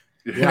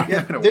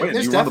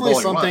 There's definitely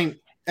something.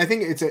 I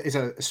think it's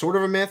a sort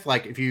of a myth.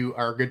 Like if you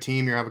are a good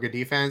team, you have a good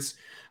defense.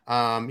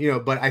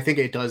 But I think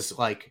it does,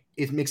 like,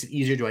 it makes it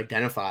easier to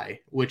identify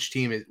which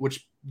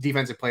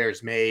defensive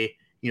players may,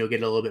 get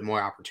a little bit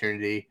more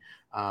opportunity.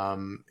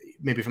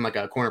 Maybe from like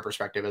a corner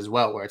perspective as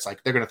well, where it's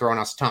like they're going to throw on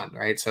us a ton,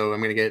 right? So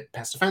I'm going to get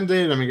pass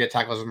defended, I'm going to get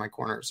tackles with my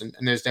corners, and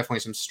there's definitely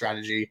some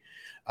strategy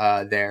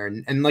there.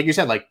 And like you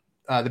said, like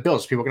the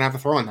Bills, people are going to have to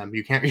throw on them.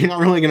 You're not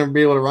really going to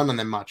be able to run on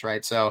them much,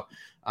 right? So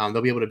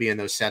they'll be able to be in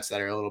those sets that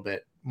are a little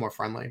bit more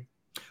friendly.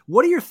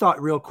 What are your thoughts,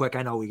 real quick?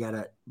 I know we got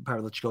to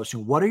probably let you go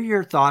soon. What are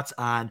your thoughts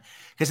on,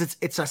 because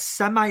it's a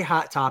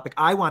semi-hot topic.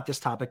 I want this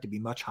topic to be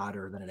much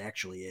hotter than it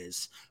actually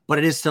is, but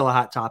it is still a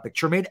hot topic.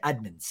 Tremaine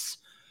Edmonds.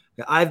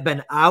 I've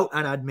been out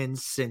on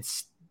Edmonds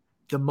since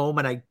the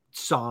moment I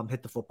saw him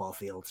hit the football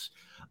fields.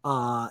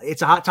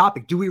 It's a hot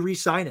topic. Do we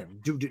re-sign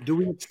him? Do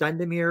we extend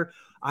him here?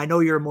 I know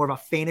you're more of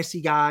a fantasy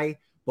guy,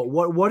 but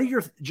what are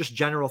your just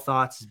general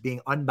thoughts,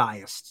 being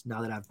unbiased,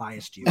 now that I've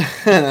biased you?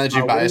 That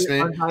you biased me?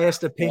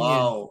 Unbiased opinion.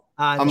 Wow.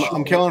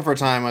 I'm killing for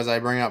time as I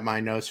bring up my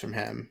notes from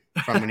him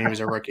from when he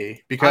was a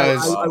rookie,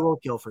 because I will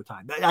kill for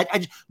time.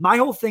 My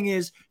whole thing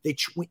is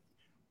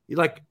we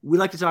like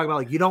to talk about,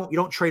 like, you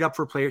don't trade up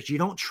for players. You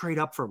don't trade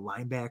up for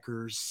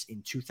linebackers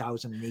in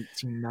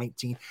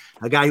 2018-19.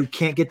 A guy who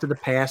can't get to the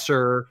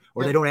passer,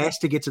 or they don't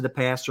ask to get to the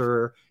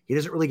passer. He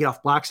doesn't really get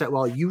off blocks that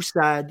well. You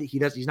said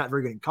he's not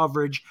very good in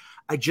coverage.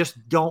 I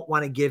just don't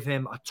want to give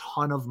him a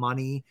ton of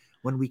money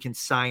when we can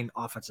sign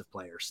offensive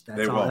players.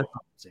 That's all I'm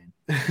saying.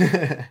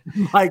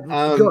 Like,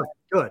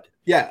 good.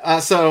 Yeah.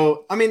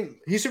 So, I mean,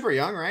 he's super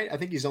young, right? I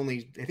think he's still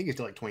like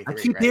 23. I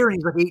keep hearing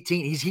he's like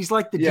 18. He's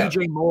like the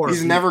DJ Moore.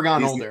 He's never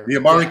gone older. The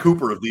Amari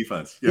Cooper of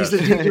defense. Yes.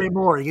 He's the DJ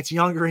Moore. He gets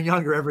younger and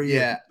younger every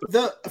year.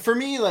 Yeah. For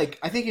me, like,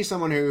 I think he's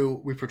someone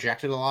who we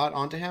projected a lot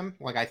onto him.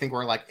 Like, I think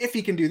we're like, if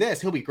he can do this,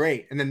 he'll be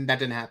great. And then that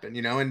didn't happen,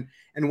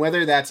 and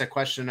whether that's a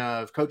question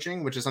of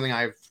coaching, which is something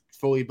I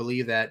fully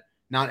believe that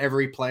not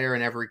every player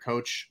and every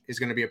coach is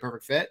going to be a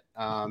perfect fit.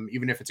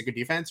 Even if it's a good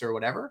defense or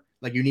whatever,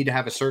 like, you need to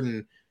have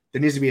there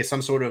needs to be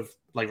some sort of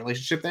like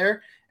relationship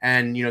there.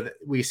 And,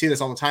 we see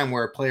this all the time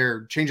where a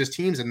player changes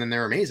teams and then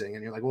they're amazing.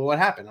 And you're like, well, what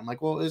happened? I'm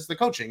like, well, it's the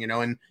coaching,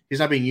 and he's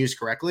not being used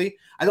correctly.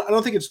 I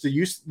don't think it's the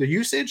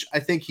usage. I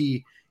think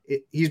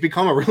he's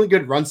become a really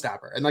good run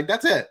stopper. And like,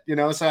 that's it,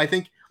 So I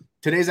think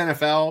today's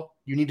NFL,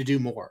 you need to do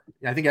more.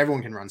 I think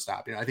everyone can run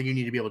stop. I think you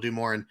need to be able to do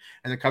more, and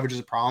the coverage is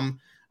a problem.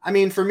 I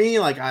mean, for me,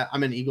 like,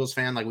 I'm an Eagles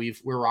fan. Like,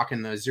 we're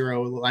rocking the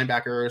 0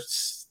 linebacker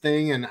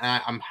thing, and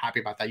I'm happy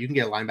about that. You can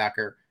get a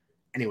linebacker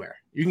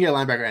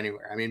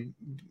anywhere. I mean,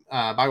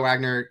 Bobby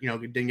Wagner,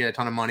 didn't get a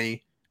ton of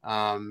money.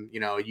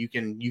 You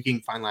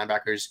can find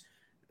linebackers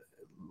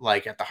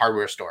like at the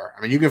hardware store.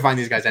 I mean, you can find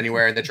these guys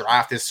anywhere. The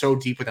draft is so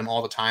deep with them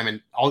all the time,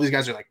 and all these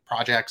guys are like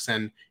projects.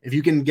 And if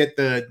you can get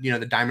the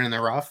diamond in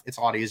the rough, it's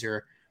a lot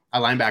easier a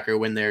linebacker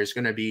when there's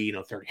going to be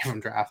 30 of them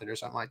drafted or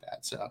something like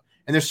that. So,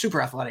 and they're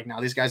super athletic now.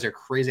 These guys are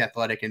crazy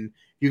athletic, and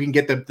you can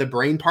get the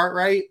brain part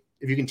right.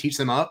 If you can teach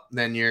them up,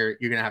 then you're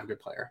going to have a good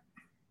player.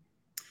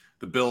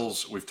 The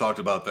Bills, we've talked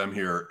about them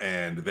here,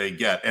 and they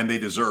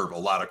deserve a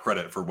lot of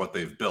credit for what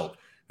they've built.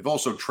 They've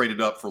also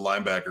traded up for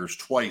linebackers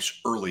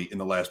twice early in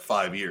the last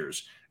 5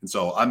 years. And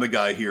so I'm the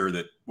guy here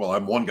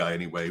I'm one guy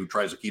anyway, who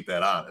tries to keep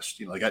that honest.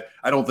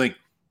 I don't think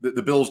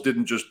the Bills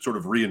didn't just sort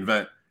of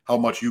reinvent how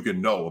much you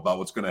can know about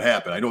what's going to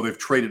happen. I know they've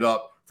traded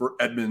up for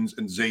Edmonds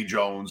and Zay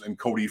Jones and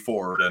Cody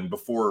Ford, and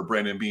before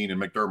Brandon Beane and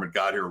McDermott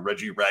got here,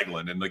 Reggie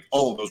Ragland, and like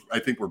all of those I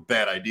think were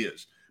bad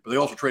ideas. But they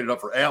also traded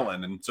up for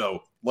Allen, and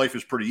so life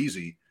is pretty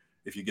easy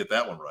if you get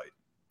that one right.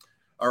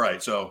 All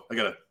right, so I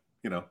gotta,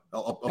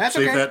 I'll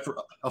save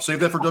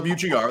that for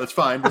WGR. That's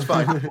fine.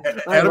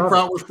 Adam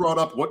Kraut brought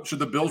up, what should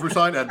the Bills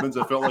resign Edmonds?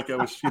 I felt like I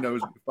was, it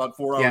was about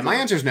 4 hours. Yeah, my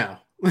answer's no.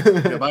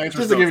 My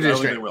answer's no. I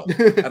don't think they will.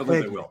 I don't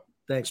think they will.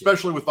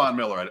 Especially with Von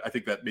Miller, I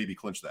think that maybe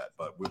clinch that,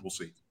 but we'll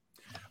see.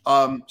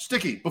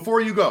 Sticky, before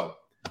you go,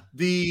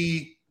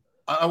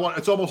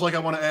 It's almost like I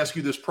want to ask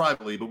you this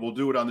privately, but we'll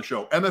do it on the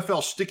show.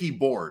 MFL sticky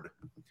board.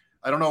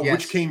 I don't know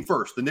which came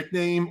first, the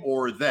nickname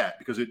or that,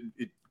 because it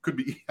could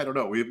be, I don't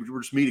know. We're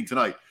just meeting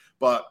tonight,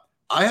 but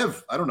I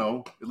have, I don't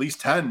know, at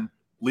least 10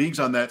 leagues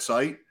on that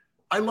site.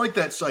 I like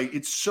that site.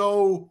 It's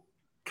so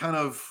kind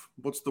of,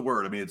 what's the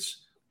word? I mean,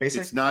 it's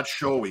basic. It's not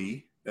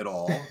showy at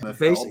all.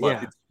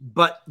 NFL,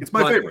 but it's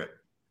my favorite.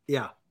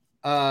 Yeah.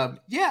 I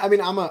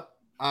mean,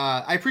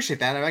 I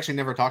appreciate that. I've actually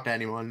never talked to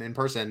anyone in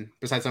person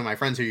besides some of my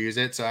friends who use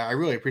it. So I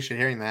really appreciate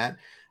hearing that.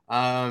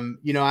 I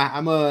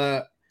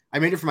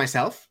made it for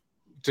myself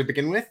to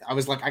begin with. I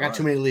was like, I got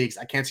too many leagues.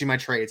 I can't see my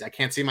trades. I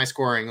can't see my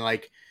scoring.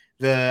 Like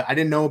I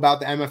didn't know about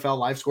the MFL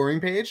live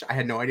scoring page. I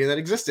had no idea that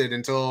existed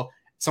until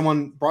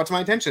someone brought to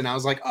my attention. I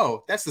was like,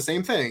 oh, that's the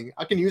same thing.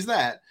 I can use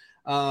that.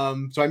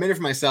 So I made it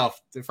for myself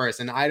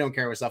first, and I don't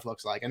care what stuff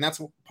looks like. And that's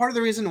part of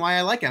the reason why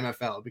I like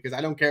MFL, because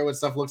I don't care what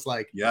stuff looks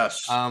like.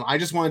 Yes. I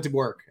just want it to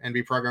work and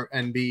be program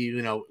and be,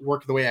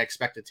 work the way I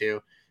expect it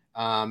to.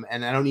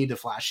 And I don't need the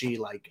flashy,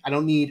 I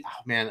don't need,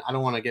 I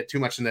don't want to get too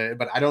much into it,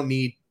 but I don't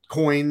need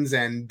coins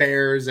and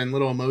bears and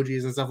little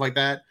emojis and stuff like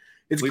that.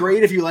 It's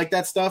great if you like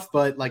that stuff,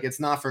 but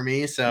it's not for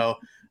me. So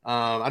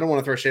I don't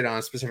want to throw shade on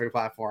a specific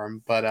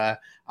platform, but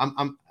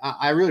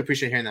I really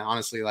appreciate hearing that.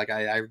 Honestly,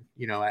 I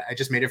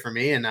just made it for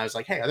me, and I was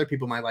like, hey, other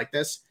people might like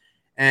this.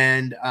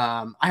 And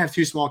I have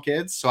 2 small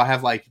kids, so I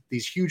have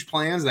these huge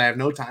plans that I have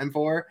no time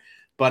for,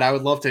 but I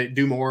would love to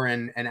do more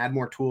and add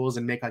more tools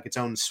and make its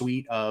own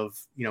suite of,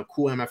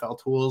 cool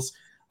MFL tools.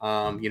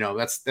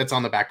 That's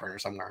on the back burner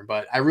somewhere,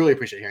 but I really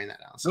appreciate hearing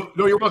that, honestly.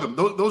 No, you're welcome.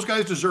 Those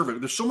guys deserve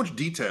it. There's so much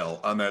detail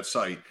on that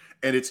site,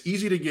 and it's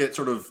easy to get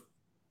sort of,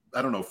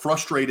 I don't know,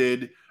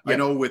 frustrated. Yeah. I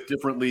know with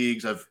different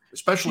leagues,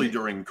 especially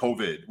during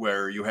COVID,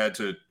 where you had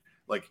to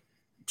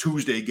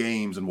Tuesday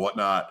games and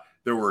whatnot,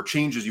 there were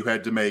changes you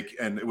had to make,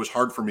 and it was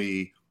hard for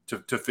me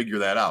to figure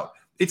that out.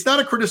 It's not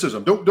a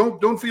criticism.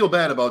 Don't feel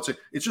bad about it.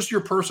 It's just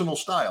your personal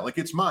style.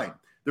 It's mine.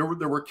 There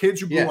were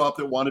kids who grew up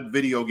that wanted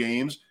video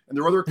games, and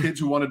there were other kids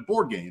who wanted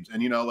board games.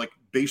 And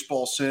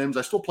baseball sims,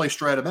 I still play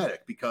Stratomatic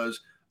because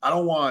I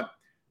don't want,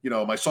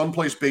 my son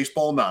plays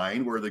Baseball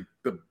 9, where the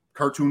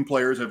cartoon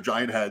players have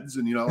giant heads,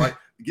 and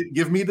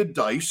give me the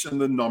dice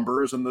and the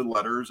numbers and the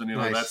letters, and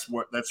nice.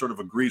 that sort of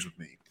agrees with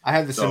me. I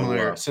have the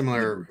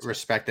similar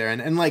respect there,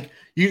 and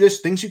there's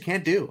things you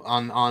can't do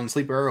on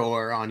Sleeper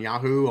or on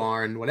Yahoo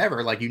or on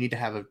whatever. You need to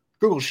have a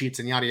Google Sheets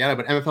and yada yada,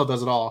 but MFL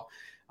does it all.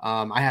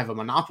 I have a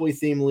Monopoly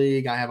theme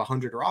league. I have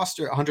 100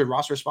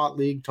 roster spot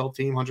league, 12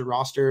 team, 100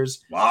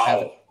 rosters.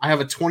 Wow. I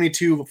have a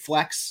 22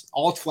 flex,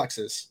 all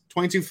flexes,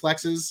 22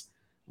 flexes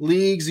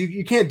leagues.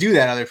 You can't do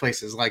that other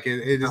places.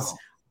 It is.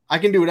 I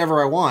can do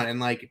whatever I want.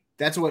 And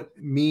that's what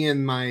me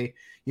and my,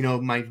 I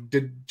don't want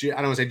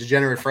to say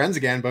degenerate friends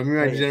again, but me and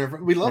my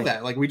degenerate, we love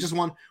that.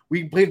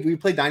 We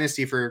played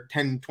Dynasty for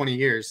 10, 20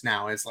 years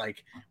now. It's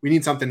we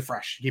need something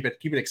fresh, keep it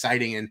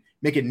exciting and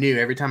make it new.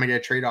 Every time I get a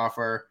trade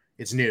offer,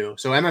 it's new.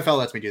 So MFL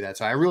lets me do that.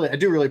 So I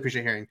do really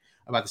appreciate hearing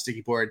about the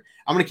sticky board.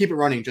 I'm going to keep it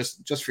running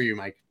just for you,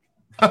 Mike.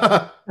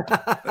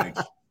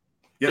 Thanks.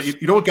 Yeah.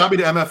 You know what got me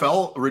to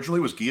MFL originally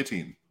was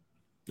Guillotine.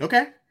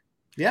 Okay.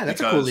 Yeah. That's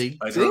a cool league.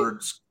 I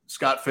heard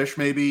Scott Fish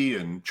maybe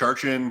and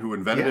Charchin, who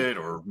invented it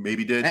or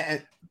maybe did.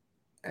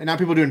 And now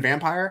people doing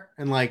Vampire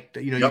and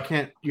you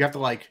have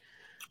to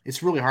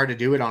it's really hard to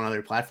do it on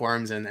other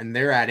platforms and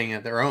they're adding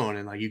it their own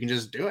and you can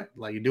just do it.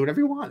 You do whatever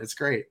you want. It's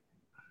great.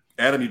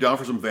 Adam, you down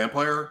for some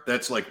Vampire?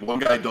 That's one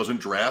guy doesn't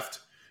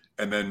draft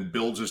and then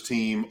builds his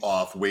team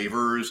off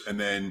waivers, and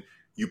then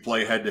you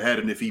play head to head.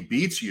 And if he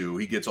beats you,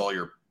 he gets all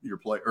your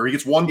play, or he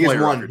gets one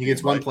player. He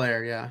gets one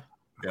player. Yeah.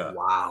 Yeah.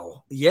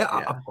 Wow.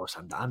 Yeah. Of course,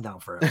 I'm down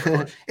for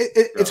it.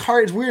 It's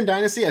hard. It's weird in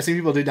Dynasty. I've seen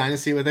people do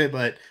Dynasty with it,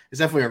 but it's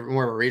definitely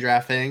more of a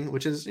redraft thing,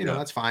 which is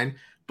that's fine.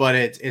 But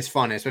it's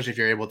fun, especially if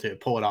you're able to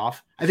pull it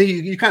off. I think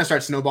you kind of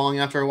start snowballing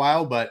after a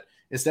while, but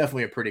it's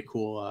definitely a pretty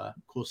cool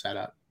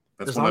setup.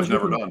 That's what I've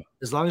never done.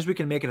 As long as we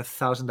can make it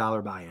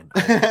 $1,000 buy-in.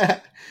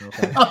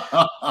 Okay.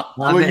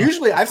 Well,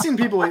 usually I've seen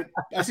people do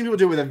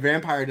it with a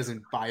vampire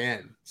doesn't buy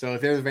in. So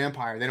if they're the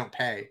vampire, they don't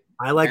pay.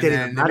 I like it.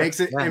 It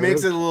makes it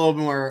a little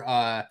more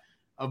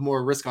of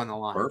more risk on the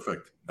line.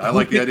 Perfect. I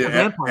like the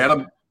idea.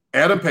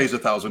 Adam pays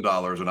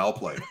 $1,000 and I'll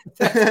play.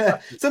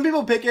 Some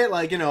people pick it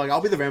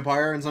I'll be the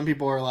vampire, and some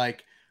people are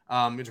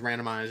it's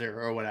randomized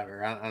or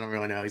whatever. I don't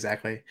really know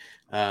exactly.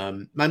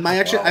 I'm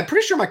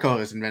pretty sure my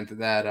co-host invented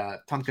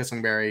that. Tom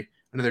Kisslingberry,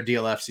 another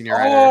DLF senior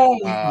writer.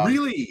 Oh,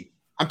 really?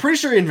 I'm pretty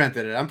sure he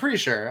invented it. I'm pretty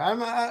sure.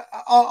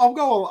 I'll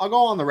go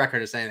on the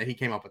record as saying that he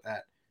came up with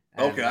that.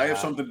 And, okay, I have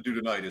something to do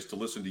tonight is to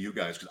listen to you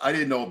guys, because I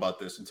didn't know about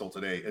this until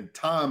today. And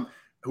Tom,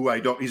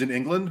 he's in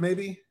England,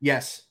 maybe?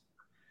 Yes.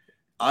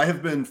 I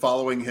have been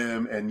following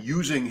him and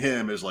using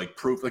him as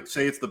proof,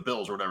 say it's the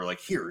Bills or whatever.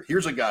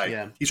 Here's a guy.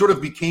 Yeah. He sort of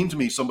became to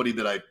me somebody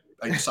that I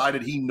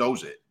decided he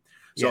knows it.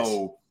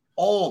 So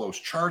all those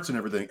charts and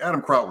everything,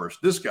 Adam Krautwurst,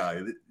 this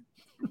guy,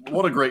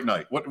 what a great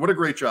night. What a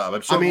great job.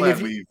 I'm so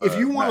glad if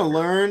you want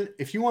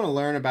to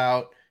learn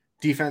about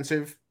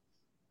defensive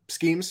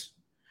schemes,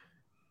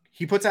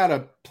 he puts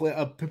out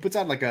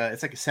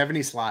it's like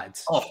 70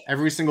 slides Oh.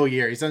 every single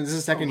year. He's done this is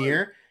his second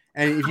year.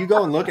 And if you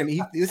go and look, and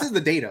this is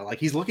the data, like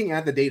he's looking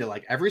at the data,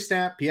 like every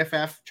snap,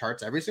 PFF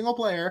charts every single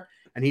player,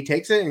 and he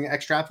takes it and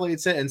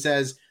extrapolates it and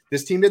says,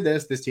 this team did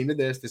this, this team did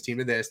this, this team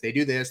did this, they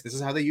do this, this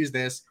is how they use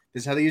this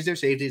is how they use their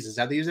safeties, this is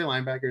how they use their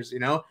linebackers,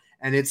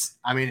 and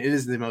it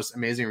is the most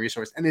amazing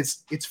resource, and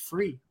it's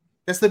free.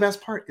 That's the best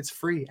part. It's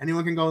free.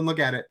 Anyone can go and look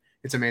at it.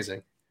 It's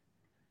amazing.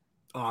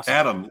 Awesome.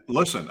 Adam,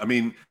 listen,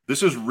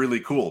 this is really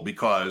cool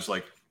because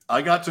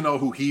I got to know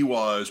who he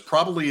was.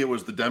 Probably it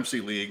was the Dempsey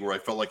League where I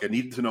felt like I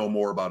needed to know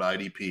more about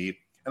IDP.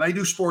 And I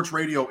do sports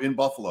radio in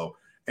Buffalo.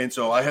 And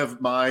so I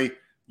have my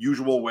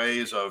usual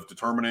ways of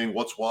determining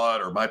what's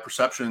what or my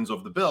perceptions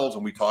of the Bills,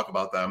 and we talk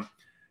about them.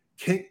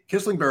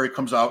 Kislingberry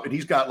comes out, and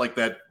he's got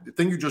that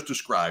thing you just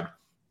described.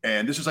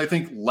 And this is, I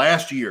think,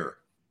 last year.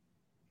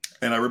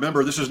 And I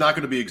remember this is not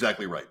going to be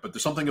exactly right, but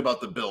there's something about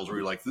the Bills where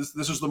you're like, this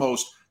is the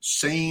most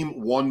same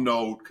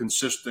one-note,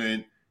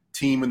 consistent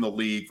team in the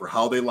league for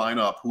how they line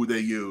up, who they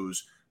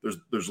use.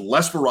 There's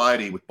less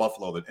variety with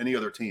Buffalo than any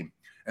other team.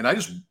 And I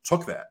just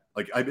took that.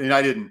 I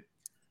didn't,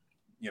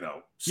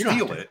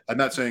 steal it. I'm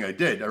not saying I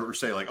did or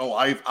say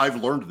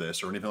I've learned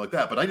this or anything like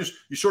that, but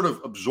you sort of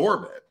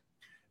absorb it.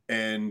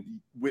 And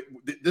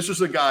this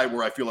is a guy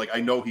where I feel like I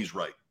know he's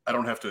right. I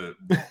don't have to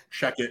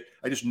check it.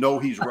 I just know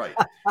he's right.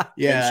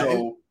 Yeah. And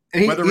so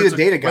and he's a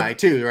data guy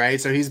too,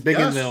 right? So he's big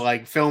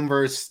into film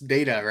versus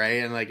data,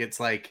 right? And it's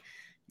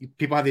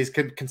people have these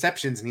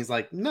conceptions, and he's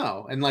like,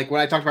 no. And what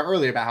I talked about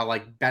earlier about how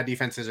bad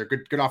defenses or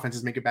good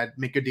offenses make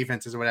good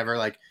defenses or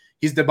whatever,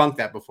 he's debunked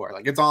that before.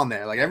 It's on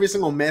there. Every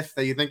single myth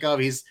that you think of,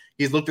 he's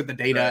looked at the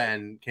data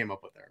and came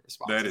up with their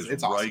response. That is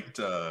it's right.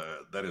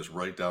 Awesome. That is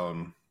right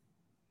down.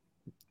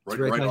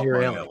 Right up your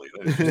my alley.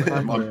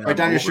 Right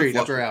down your street.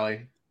 Up your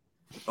alley.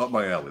 Up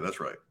my alley. That's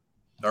right.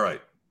 All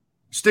right.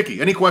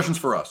 Sticky, any questions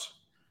for us?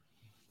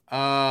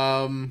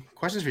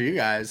 Questions for you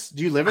guys.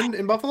 Do you live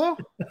in Buffalo?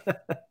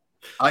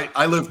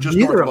 I live just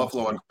north of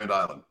Buffalo on Grand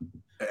Island.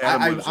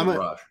 Adam lives in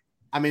Raj.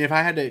 If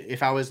I had to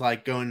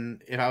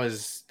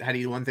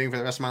eat one thing for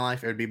the rest of my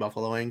life, it would be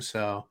buffalo wings.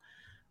 So,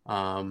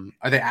 are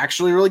they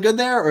actually really good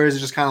there, or is it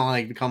just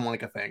kind of become a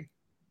thing?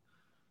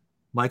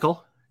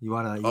 Michael, you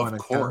want to? Of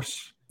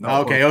course.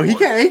 No, okay. He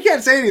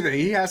can't say anything.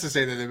 He has to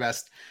say that they're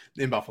best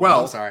in Buffalo.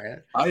 Well, I'm sorry.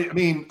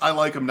 I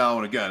like them now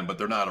and again, but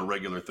they're not a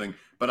regular thing.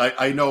 But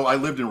I know I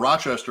lived in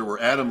Rochester where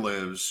Adam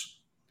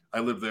lives. I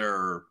lived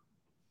there.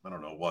 I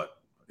don't know what.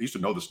 I used to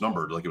know this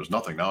number like it was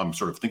nothing. Now I'm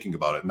sort of thinking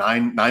about it.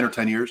 9 or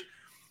 10 years,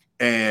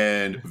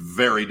 and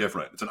very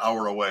different. It's an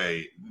hour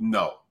away.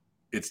 No,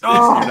 it's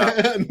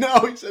not. No,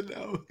 he said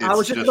no. I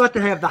was just about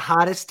to have the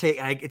hottest take.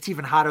 It's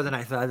even hotter than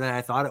I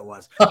thought it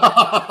was.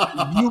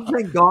 You've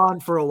been gone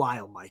for a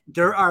while, Mike.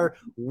 There are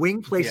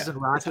wing places in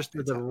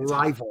Rochester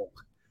that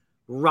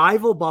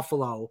rival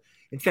Buffalo.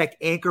 In fact,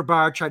 Anchor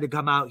Bar tried to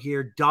come out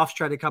here. Duff's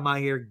tried to come out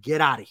here.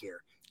 Get out of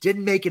here.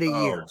 Didn't make it a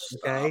year.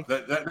 Okay,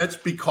 that's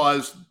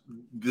because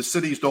the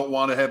cities don't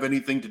want to have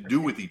anything to do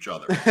with each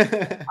other.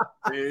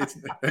 It's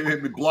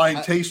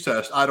blind taste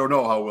test. I don't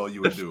know how well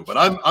you would do, but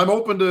I'm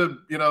open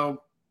to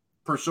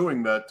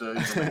pursuing that.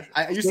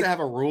 I used to have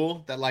a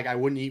rule that I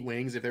wouldn't eat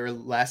wings if they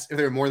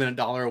were more than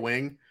 $1 a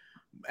wing,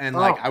 and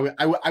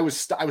I was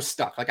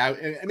stuck.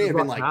 It may have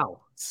been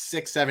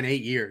 6, 7,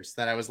 8 years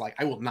that I was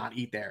I will not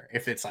eat there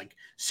if it's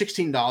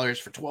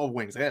 $16 for 12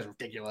 wings. That's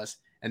ridiculous.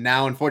 And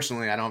now,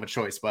 unfortunately, I don't have a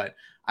choice. But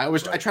I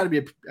try to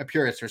be a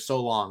purist for so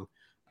long.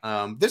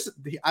 I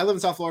live in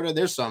South Florida.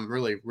 There's some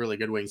really, really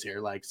good wings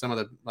here. Some of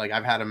the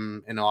I've had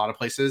them in a lot of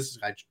places.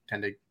 I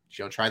tend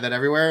to try that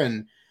everywhere,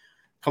 and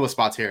a couple of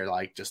spots here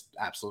just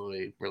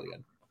absolutely really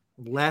good.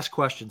 Last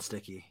question,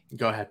 Sticky.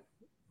 Go ahead.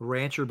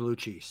 Ranch or blue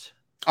cheese?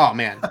 Oh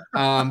man,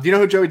 do you know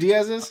who Joey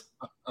Diaz is?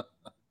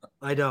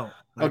 I don't.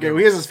 Okay, well,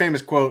 he has this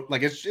famous quote.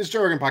 It's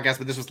Joe Rogan podcast,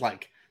 but this was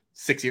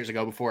 6 years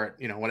ago before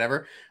it,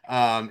 whatever.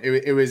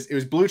 It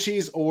was blue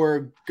cheese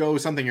or go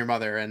something your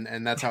mother,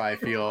 and that's how I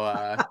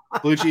feel.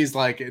 Blue cheese,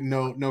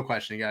 no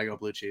question, you gotta go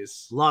blue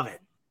cheese. Love it.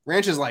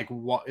 Ranch is I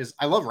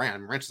love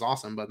ranch. Ranch is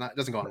awesome, but it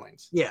doesn't go on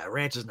wings. Yeah,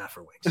 ranch is not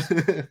for wings.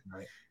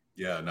 Right.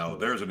 Yeah, no,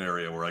 there's an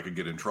area where I could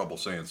get in trouble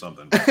saying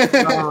something.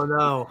 Oh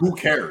no. Who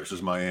cares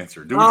is my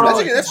answer.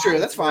 That's true.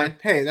 That's fine.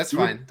 Hey, that's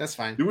fine. That's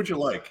fine. Do what you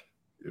like.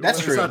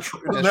 That's true. It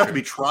doesn't have to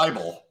be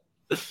tribal.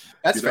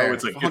 That's fair.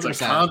 It's a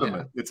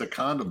condiment. Yeah. It's a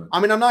condiment.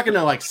 I'm not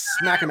gonna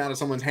smack them out of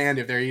someone's hand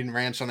if they're eating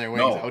ranch on their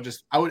wings.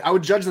 No. I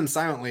would judge them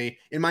silently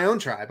in my own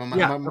tribe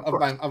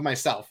of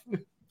myself.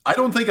 I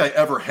don't think I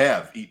ever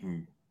have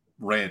eaten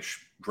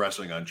ranch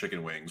dressing on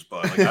chicken wings,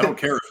 but I don't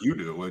care if you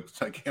do.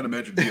 I can't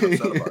imagine being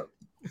upset about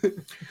it.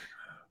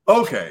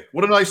 Okay,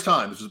 what a nice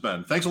time this has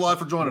been. Thanks a lot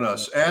for joining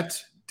us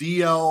at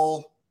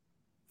DL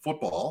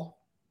Football.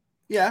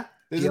 Yeah,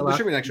 there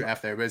should be an extra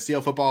F there, but it's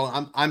DL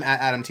Football. I'm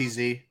at Adam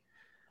TZ.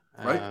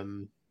 Right.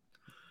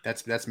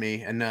 That's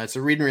me, and it's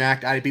a Read and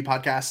React IDP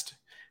podcast.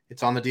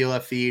 It's on the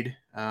DLF feed.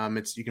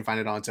 You can find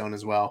it on its own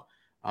as well.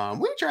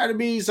 We try to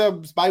be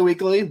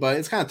bi-weekly, but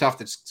it's kind of tough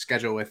to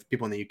schedule with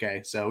people in the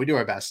UK, so we do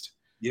our best.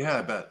 Yeah,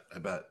 I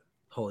bet.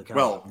 Holy cow.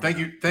 Well,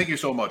 thank you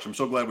so much. I'm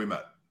so glad we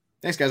met.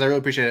 Thanks, guys. I really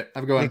appreciate it.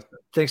 Have a good one.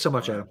 Thanks so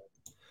much, Adam.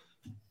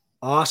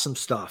 Awesome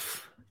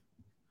stuff.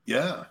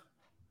 Yeah.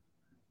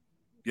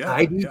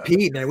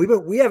 IDP, man.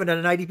 We haven't done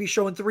an IDP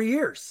show in 3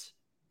 years.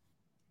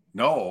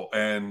 No,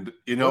 and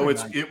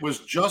it was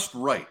just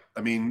right.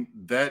 I mean,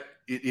 that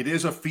it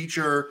is a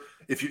feature.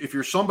 If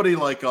you're somebody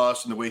like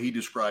us, and the way he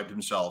described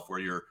himself, where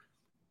you're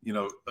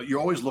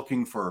always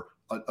looking for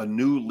a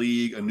new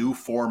league, a new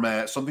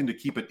format, something to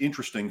keep it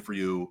interesting for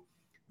you,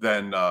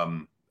 then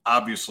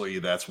obviously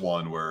that's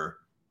one where.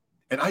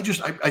 And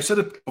I said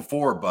it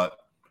before, but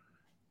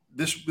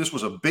this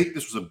was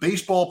a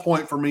baseball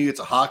point for me. It's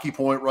a hockey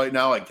point right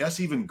now. I guess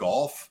even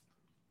golf.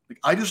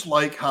 I just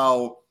like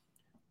how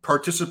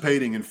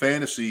participating in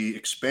fantasy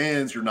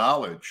expands your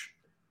knowledge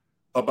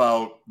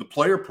about the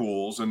player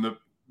pools and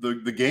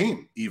the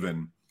game,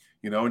 even,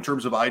 in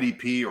terms of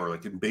IDP, or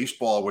like in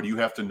baseball, what do you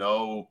have to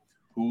know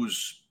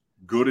who's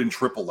good in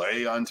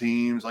AAA on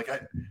teams? Like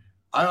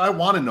I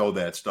want to know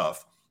that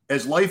stuff.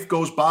 As life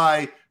goes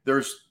by,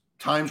 there's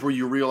times where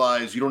you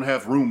realize you don't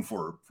have room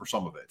for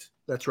some of it.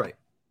 That's right.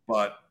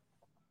 But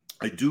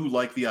I do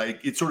like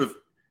it's sort of,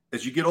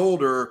 as you get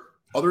older,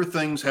 other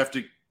things have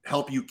to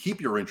help you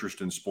keep your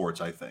interest in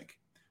sports, I think,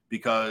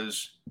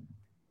 because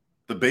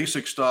the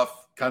basic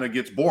stuff kind of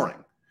gets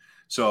boring.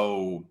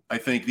 So I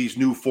think these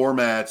new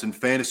formats and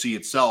fantasy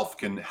itself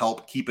can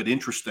help keep it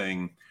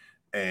interesting.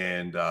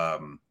 And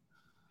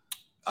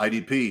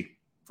IDP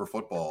for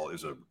football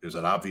is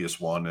an obvious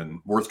one and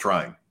worth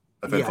trying.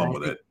 I've had fun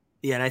with it.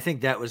 Yeah, and I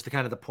think that was the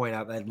point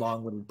that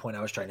long-winded point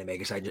I was trying to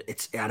make is I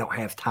don't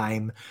have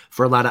time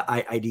for a lot of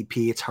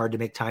IDP. It's hard to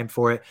make time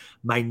for it.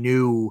 My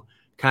new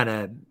because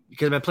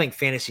I've been playing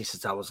fantasy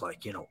since I was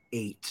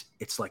 8.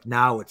 It's like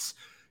now it's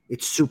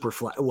super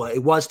flex. Well,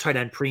 it was tight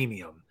end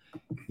premium.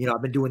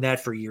 I've been doing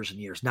that for years and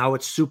years. Now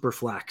it's super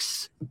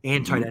flex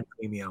and tight end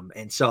premium.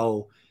 And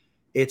so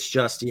it's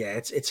just,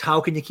 it's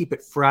how can you keep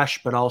it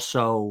fresh, but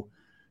also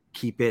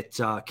keep it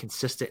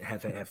consistent and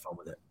have fun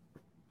with it.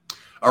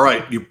 All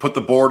right. You put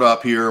the board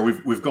up here.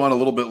 We've gone a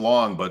little bit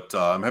long, but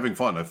I'm having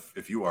fun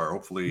if you are,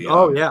 hopefully.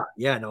 Oh yeah.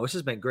 Yeah. No, this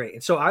has been great.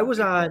 And so I was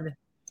on,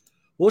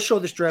 we'll show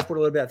this draft board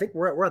a little bit. I think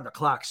we're on the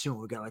clock soon.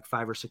 We've got like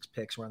 5 or 6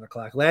 picks. We're on the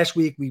clock. Last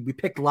week we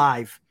picked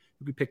live.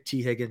 We picked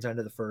T. Higgins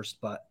under the first,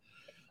 but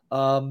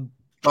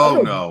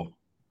no.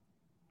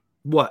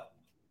 What?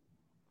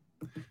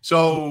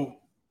 So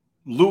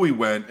Louis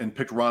went and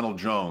picked Ronald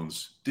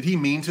Jones. Did he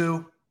mean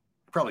to?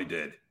 Probably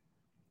did.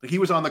 Like, he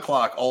was on the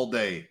clock all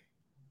day.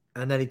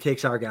 And then he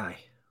takes our guy.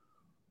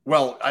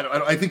 Well,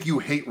 I think you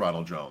hate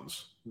Ronald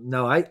Jones.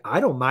 No, I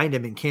don't mind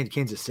him in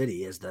Kansas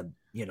City as the,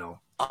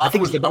 I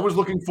was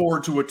looking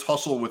forward to a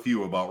tussle with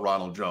you about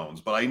Ronald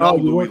Jones, but I know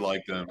Louis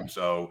liked him.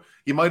 So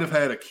he might have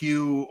had a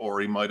cue, or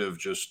he might have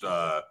just,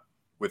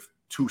 with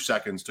 2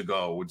 seconds to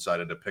go,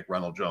 decided to pick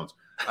Ronald Jones.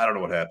 I don't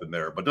know what happened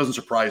there, but it doesn't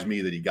surprise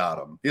me that he got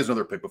him. He has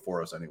another pick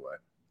before us anyway.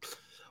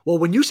 Well,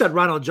 when you said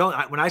Ronald Jones,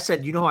 when I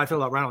said, how I feel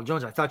about Ronald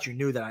Jones, I thought you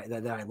knew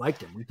that I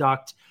liked him. We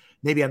talked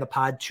maybe on the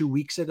pod 2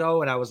 weeks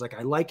ago, and I was like,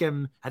 I like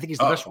him. I think he's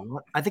the best.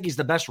 I think he's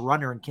the best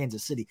runner in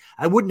Kansas City.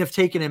 I wouldn't have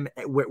taken him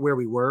where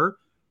we were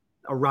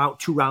around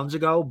 2 rounds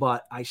ago,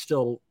 but I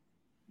still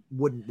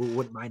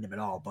wouldn't mind him at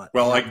all. But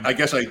I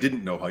guess I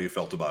didn't know how you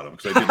felt about him,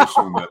 because I did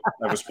assume that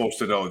I was supposed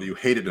to know that you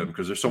hated him,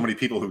 because there's so many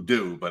people who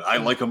do. But I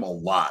like him a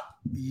lot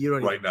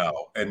right now,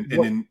 and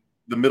in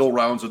the middle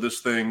rounds of this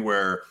thing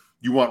where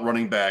you want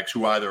running backs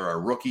who either are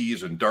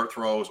rookies and dart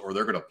throws, or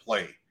they're going to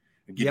play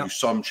and give you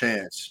some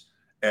chance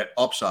at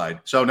upside.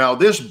 So now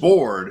this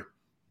board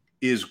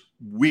is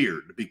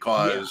weird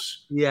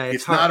because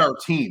it's not our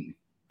team.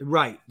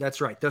 Right. That's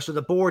right. So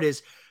the board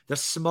is the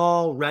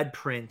small red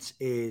print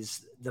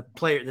is the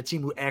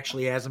team who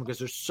actually has them, because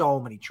there's so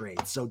many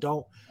trades.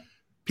 So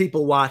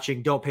people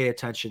watching don't pay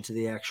attention to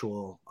the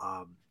actual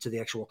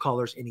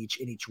colors in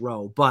each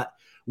row. But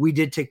we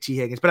did take T.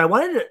 Higgins. But I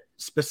wanted to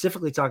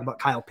specifically talk about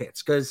Kyle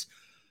Pitts, because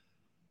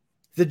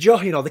the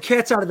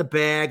cat's out of the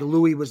bag.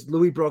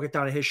 Louis broke it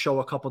down in his show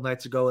a couple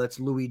nights ago. That's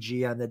Louis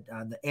G on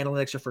the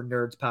Analytics Are for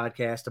Nerds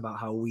podcast, about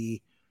how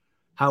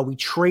we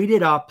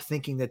traded up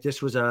thinking that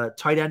this was a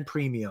tight end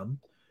premium.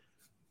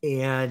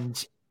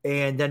 And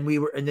then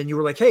you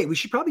were like, hey, we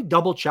should probably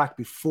double check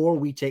before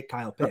we take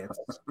Kyle Pitts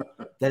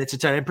that it's a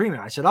tight end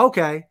premium. I said,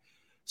 okay.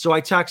 So I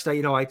text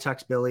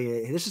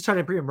Billy, this is tight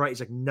end premium, right? He's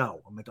like,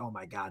 no. I'm like, oh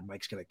my God,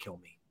 Mike's going to kill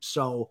me.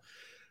 So,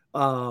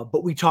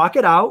 but we talk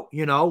it out,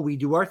 we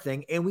do our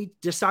thing, and we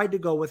decide to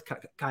go with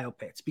Kyle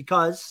Pitts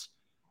because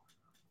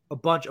a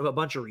bunch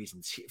of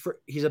reasons.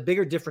 He's a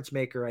bigger difference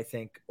maker, I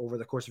think, over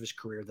the course of his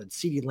career than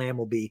CeeDee Lamb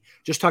will be,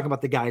 just talking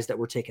about the guys that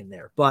were taken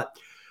there. But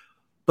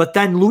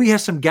then Louis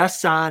has some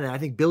guests on, and I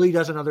think Billy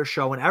does another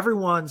show, and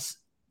everyone's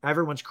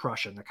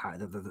crushing the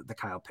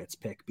Kyle Pitts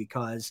pick,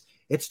 because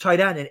it's tight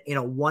end in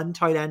a 1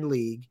 tight end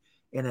league,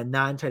 in a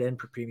non-tight end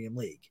premium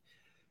league.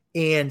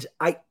 And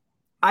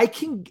I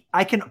can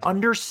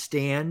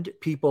understand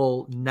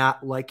people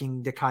not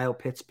liking the Kyle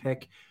Pitts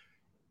pick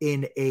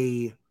in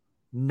a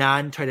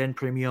non-tight end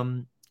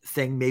premium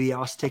thing, maybe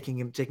us taking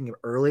him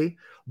early,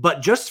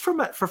 but just from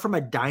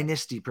a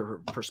dynasty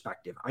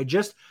perspective,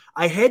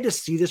 I had to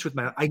see this with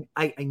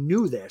I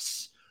knew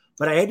this,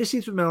 but I had to see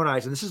this with my own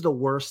eyes, and this is the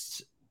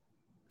worst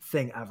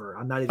thing ever.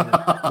 I'm not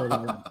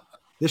even.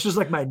 This was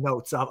like my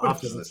notes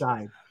off to the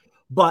side,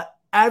 but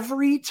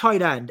every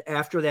tight end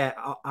after that,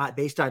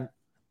 based on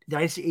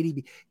dynasty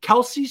ADP,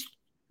 Kelsey's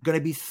going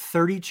to be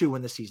 32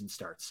 when the season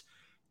starts.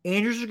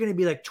 Andrews are going to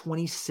be like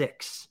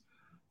 26.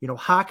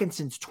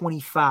 Hawkinson's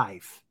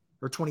 25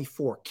 or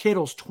 24.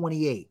 Kittle's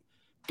 28.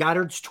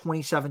 Goddard's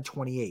 27,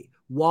 28.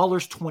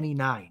 Waller's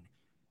 29.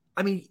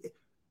 I mean,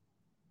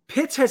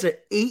 Pitts has an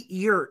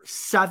 8-year,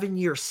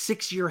 7-year,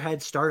 6-year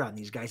head start on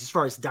these guys as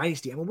far as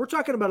dynasty. I mean, we're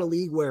talking about a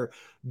league where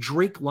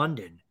Drake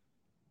London,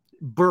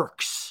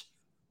 Burks,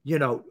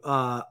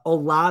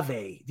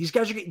 Olave, these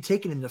guys are getting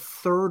taken in the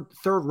third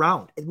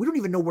round, and we don't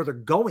even know where they're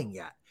going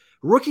yet.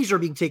 Rookies are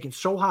being taken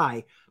so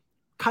high.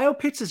 Kyle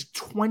Pitts is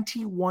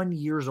 21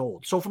 years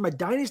old. So from a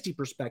dynasty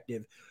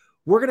perspective,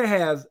 we're going to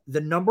have the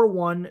number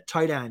one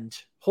tight end,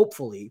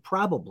 hopefully,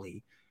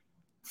 probably,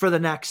 for the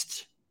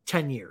next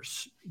 10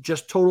 years,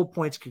 just total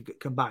points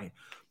combined.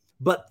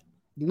 But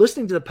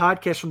listening to the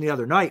podcast from the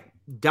other night,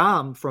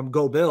 Dom from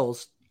Go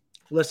Bills,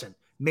 listen,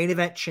 main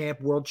event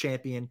champ, world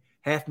champion,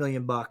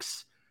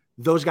 $500,000.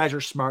 Those guys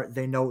are smart.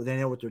 They know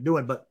what they're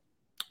doing. But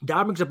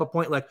Dom brings up a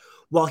point like,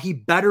 well, he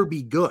better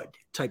be good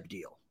type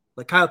deal.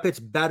 Like Kyle Pitts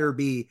better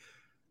be.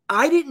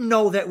 I didn't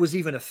know that was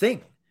even a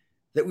thing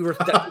that we were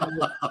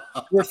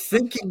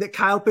thinking that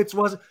Kyle Pitts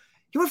was.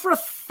 He went for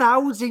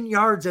 1,000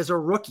 yards as a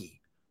rookie.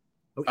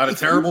 On a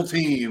terrible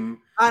team.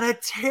 On a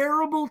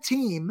terrible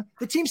team.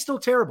 The team's still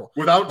terrible.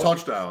 Without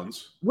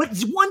touchdowns.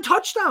 With one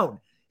touchdown.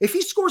 If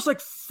he scores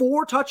like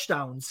 4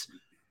 touchdowns,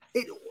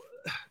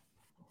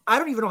 I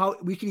don't even know how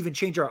we can even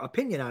change our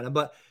opinion on him,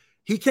 but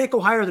he can't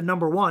go higher than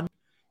number one.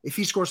 If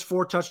he scores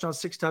 4 touchdowns,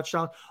 6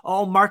 touchdowns,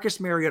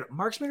 Marcus Mariota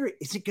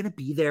isn't going to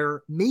be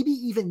there. Maybe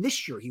even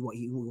this year he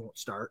won't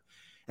start.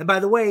 And by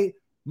the way,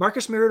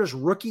 Marcus Mariota's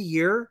rookie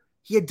year,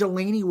 he had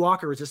Delaney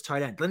Walker as his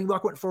tight end. Delaney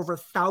Walker went for over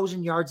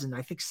 1,000 yards and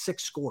I think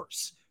 6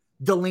 scores.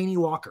 Delaney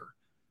Walker.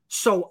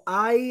 So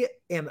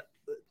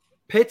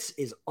Pitts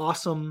is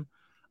awesome.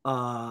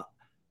 I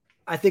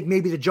think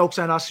maybe the joke's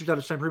on us.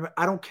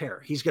 I don't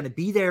care. He's going to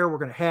be there. We're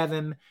going to have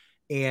him.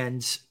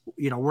 And,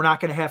 we're not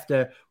going to have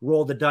to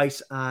roll the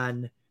dice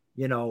on,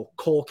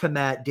 Cole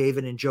Kmet,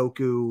 David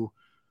Njoku,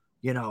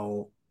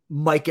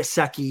 Mike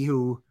Gesicki,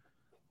 who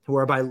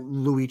whereby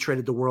Louis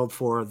traded the world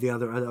for the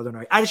other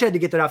night. I just had to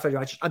get that off.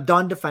 I'm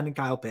done defending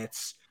Kyle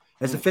Pitts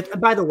as a fifth. And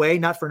by the way,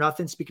 not for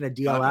nothing, speaking of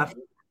DLF,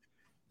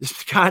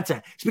 this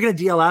content, speaking of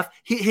DLF,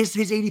 his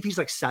ADP is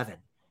like 7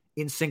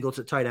 in singles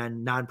at tight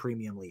end,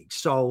 non-premium leagues.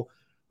 So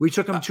we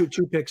took him two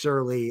picks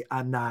early.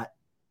 I'm not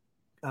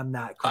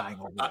crying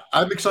over it.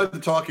 I'm excited to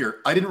talk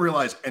here. I didn't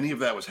realize any of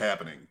that was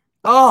happening.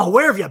 Oh,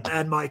 where have you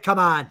been, Mike? Come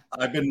on.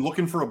 I've been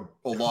looking for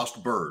a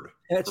lost bird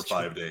for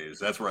 5 days.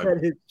 That's where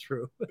that is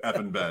true.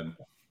 Effing been.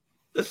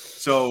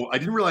 So I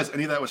didn't realize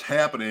any of that was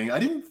happening.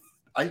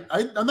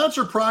 I'm not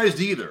surprised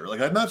either. Like,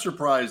 I'm not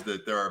surprised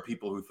that there are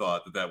people who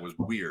thought that was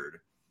weird.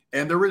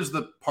 And there is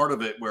the part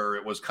of it where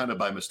it was kind of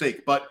by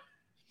mistake. But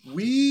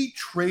we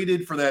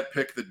traded for that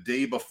pick the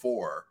day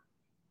before.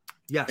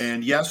 Yes.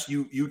 And yes,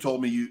 you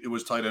told me it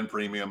was tight end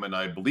premium, and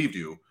I believed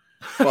you.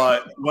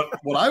 But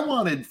what I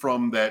wanted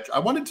from that, I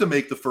wanted to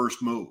make the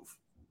first move.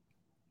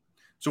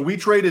 So we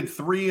traded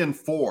 3 and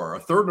 4, a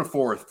third and a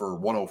fourth for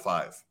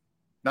 105.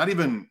 Not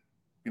even,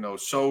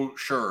 so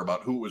sure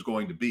about who it was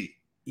going to be.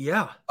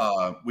 Yeah.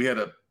 We had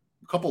a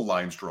couple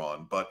lines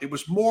drawn, but it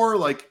was more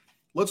like,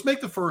 let's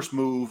make the first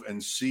move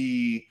and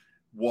see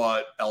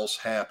what else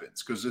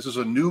happens. Because this is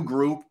a new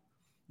group.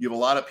 You have a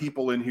lot of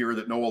people in here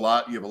that know a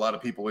lot. You have a lot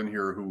of people in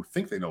here who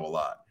think they know a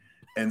lot.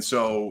 And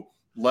so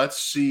let's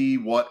see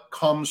what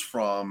comes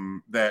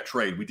from that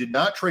trade. We did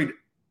not trade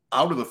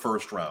out of the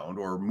first round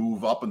or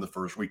move up in the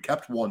first. We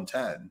kept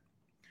 110.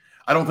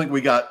 I don't think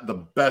we got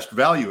the best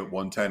value at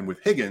 110 with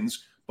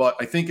Higgins, but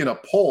I think in a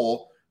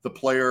poll, the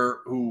player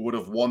who would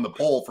have won the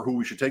poll for who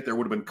we should take there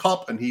would have been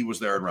Kupp, and he was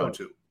there in round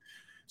 2.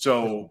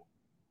 So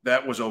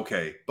that was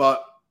okay.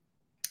 But,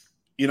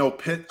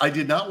 Pitt, I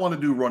did not want to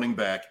do running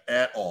back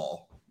at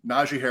all.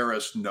 Najee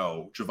Harris,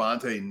 no.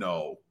 Javonte,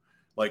 no.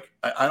 Like,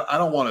 I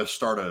don't want to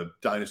start a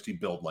dynasty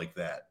build like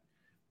that.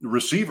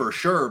 Receiver,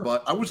 sure,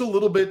 but I was a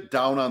little bit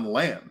down on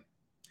Lamb.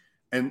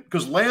 And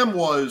because Lamb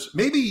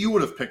maybe you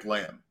would have picked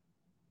Lamb.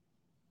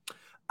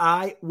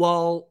 I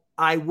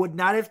would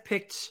not have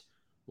picked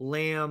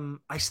Lamb.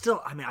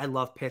 I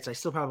love Pitts. I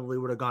still probably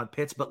would have gone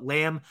Pitts, but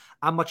Lamb,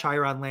 I'm much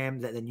higher on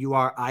Lamb than you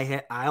are.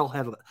 I will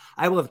have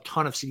a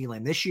ton of CeeDee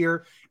Lamb this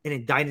year. And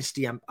in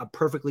Dynasty, I'm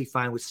perfectly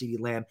fine with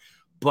CeeDee Lamb.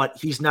 But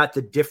he's not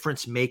the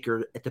difference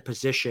maker at the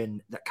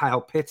position that Kyle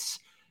Pitts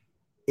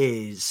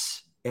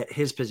is at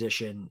his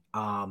position.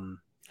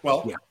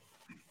 Yeah.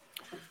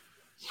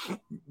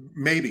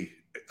 Maybe.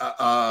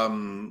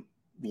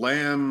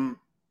 Lamb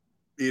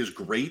is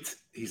great.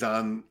 He's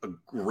on a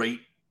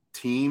great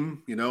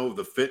team.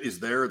 The fit is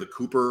there. The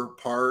Cooper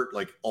part,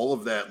 like all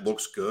of that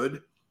looks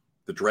good.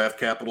 the draft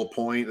capital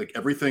point. Like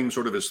everything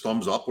sort of is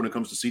thumbs up when it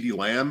comes to CeeDee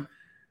Lamb.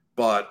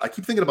 But I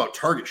keep thinking about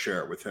target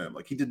share with him.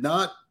 Like he did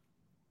not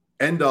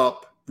end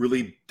up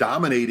really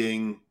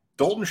dominating.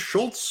 Dalton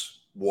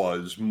Schultz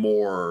was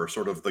more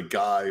sort of the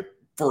guy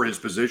for his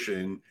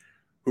position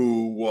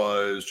who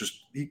was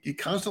just, he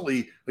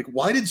constantly, like,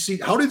 how did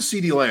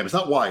CeeDee Lamb, it's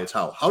not why, it's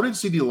how did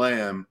CeeDee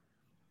Lamb,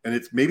 and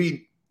it's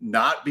maybe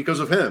not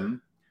because of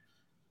him,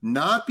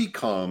 not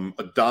become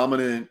a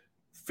dominant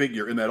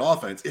figure in that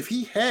offense? If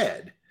he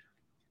had,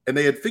 and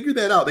they had figured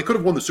that out, they could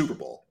have won the Super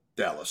Bowl,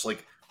 Dallas.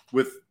 Like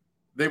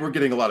they were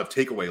getting a lot of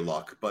takeaway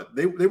luck, but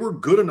they were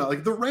good enough.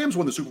 Like the Rams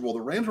won the Super Bowl.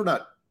 The Rams were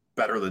not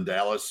better than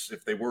Dallas.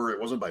 If they were,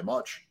 it wasn't by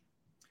much.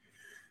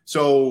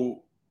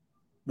 So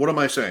what am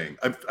I saying?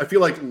 I feel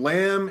like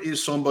Lamb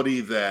is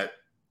somebody that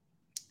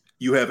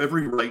you have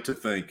every right to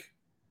think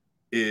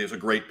is a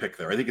great pick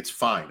there. I think it's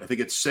fine. I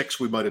think at 6,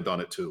 we might have done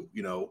it too,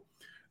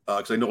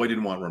 because I know I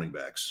didn't want running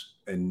backs,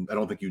 and I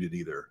don't think you did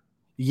either.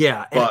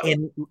 Yeah,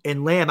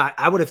 and Lamb,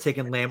 I would have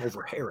taken Lamb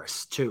over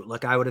Harris too.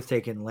 Like I would have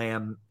taken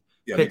Lamb,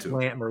 Pitts,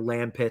 Lamb, or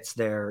Lamb Pitts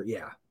there.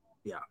 Yeah.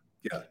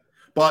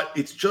 But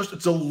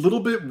it's a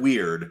little bit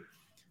weird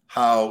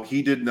how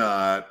he did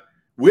not,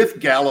 with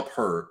Gallup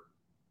hurt,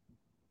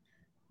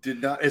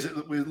 as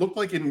it looked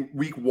like in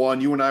week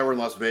 1, you and I were in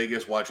Las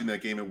Vegas watching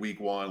that game in week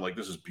 1. Like,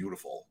 this is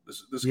beautiful.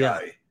 This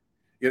guy.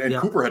 And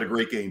Cooper had a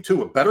great game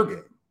too, a better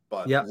game.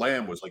 But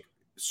Lamb was like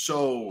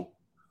so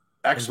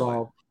excellent.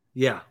 Involved.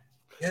 Yeah.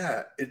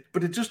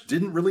 But it just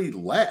didn't really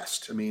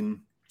last. I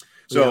mean,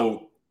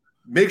 so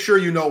make sure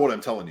you know what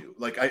I'm telling you.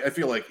 Like, I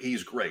feel like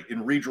he's great.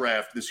 In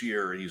redraft this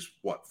year, he's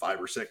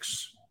 5 or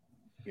 6,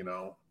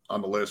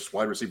 on the list,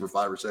 wide receiver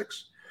 5 or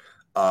 6,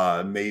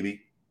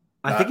 maybe.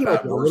 I think he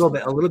might be a little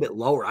bit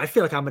lower. I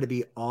feel like I'm going to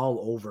be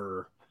all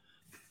over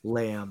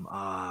Lamb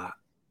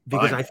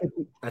because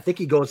I think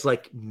he goes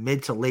like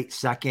mid to late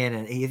second,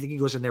 and I think he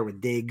goes in there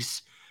with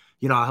Diggs.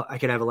 I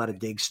could have a lot of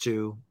Diggs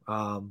too.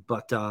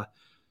 But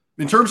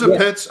in terms of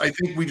Pitts, I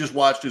think we just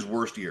watched his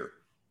worst year.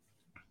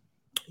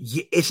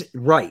 Yeah, it's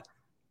right,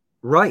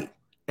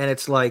 and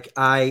it's like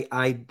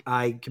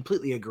I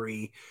completely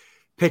agree.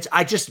 Pitts,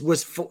 I just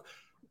was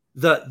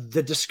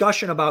the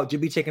discussion about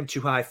did we take him too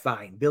high?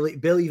 Fine.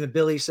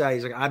 Billy said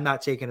he's like, I'm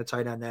not taking a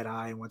tight end that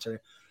high, and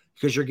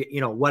because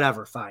you're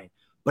whatever, fine.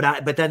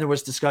 But then there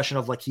was discussion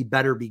of like he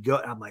better be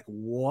good. I'm like,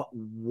 what?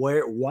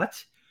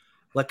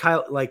 Like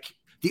Kyle, like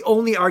the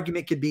only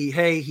argument could be,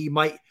 hey, he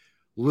might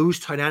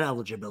lose tight end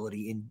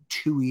eligibility in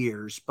 2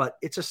 years, but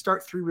it's a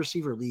start 3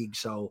 receiver league,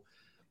 so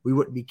we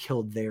wouldn't be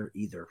killed there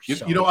either.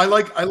 So. I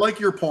like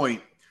your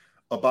point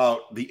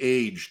about the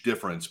age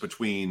difference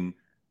between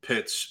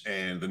Pitts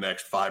and the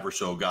next 5 or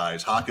so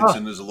guys.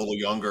 Hawkinson is a little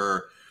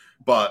younger,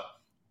 but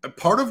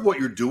part of what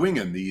you're doing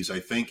in these,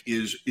 I think,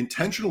 is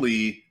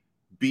intentionally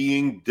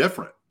being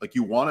different. Like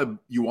you want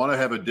to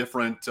have a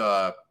different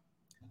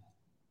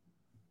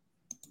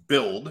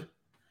build,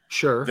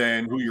 sure,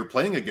 than who you're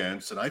playing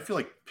against. And I feel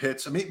like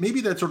Pitts,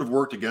 maybe that sort of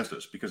worked against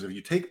us, because if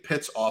you take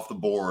Pitts off the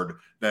board,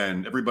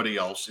 then everybody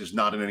else is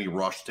not in any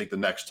rush to take the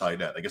next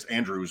tight end. I guess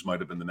Andrews might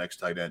have been the next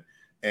tight end,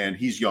 and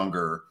he's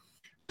younger,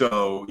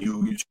 so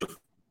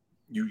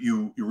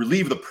you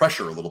relieve the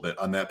pressure a little bit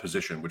on that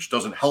position, which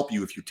doesn't help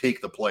you if you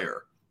take the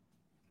player.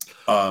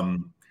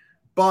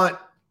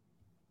 But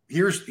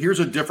here's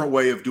a different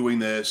way of doing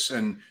this.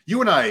 And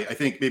you and I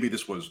think maybe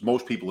this was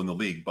most people in the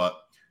league, but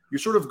you're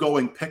sort of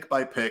going pick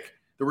by pick.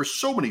 There were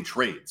so many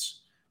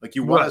trades. Like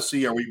you want to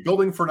see, are we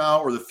building for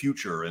now or the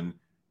future? And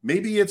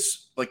maybe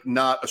it's like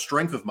not a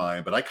strength of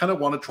mine, but I kind of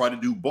want to try to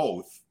do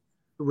both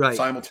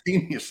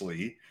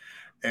simultaneously.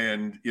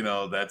 And,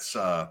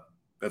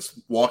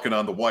 that's walking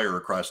on the wire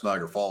across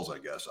Niagara Falls, I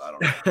guess. I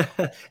don't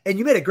know. And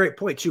you made a great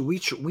point too. We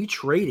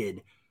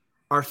traded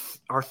our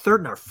third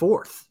and our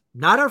fourth,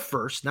 not our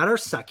first, not our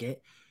second.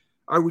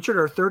 We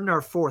traded our third and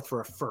our fourth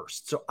for a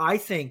first. So I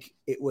think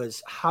it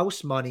was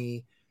house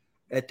money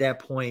at that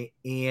point.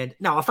 And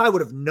now if I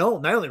would have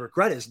known, my only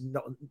regret is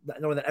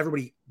knowing that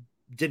everybody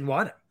didn't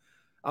want him.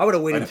 I would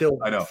have waited until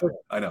I know.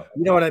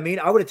 You know what I mean?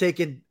 I would have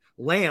taken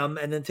Lamb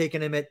and then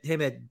taken him at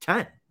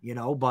 10,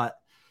 but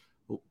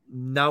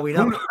now we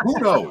know. Who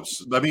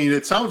knows? I mean,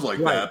 it sounds like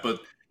that,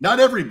 but not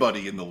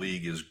everybody in the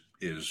league is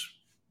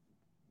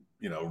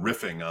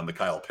riffing on the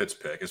Kyle Pitts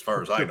pick, as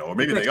far as I know. Or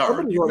maybe they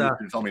are. You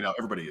can tell me now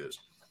everybody is.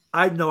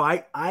 I know.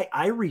 I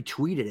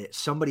retweeted it.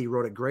 Somebody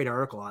wrote a great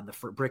article on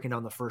breaking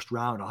down the first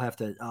round. I'll have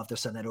to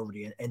send that over to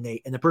you. And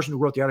the person who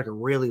wrote the article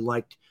really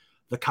liked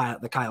the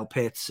Kyle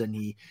Pitts, and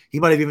he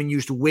might have even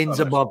used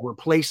wins above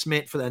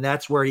replacement for that. And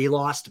that's where he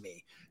lost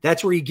me.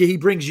 That's where he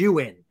brings you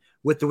in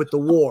with the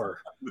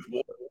war.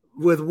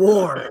 With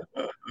war.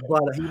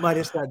 But he might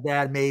have said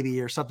that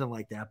maybe or something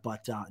like that.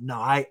 But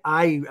no,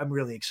 I'm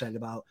really excited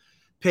about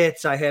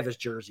Pitts. I have his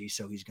jersey,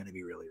 so he's going to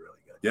be really, really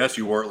good. Yes,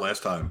 you wore it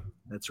last time.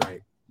 That's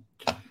right.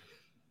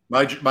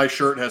 My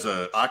shirt has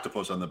an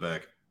octopus on the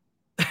back.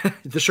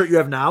 The shirt you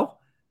have now?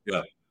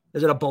 Yeah.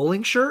 Is it a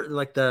bowling shirt?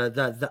 Like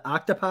the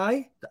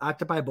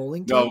octopi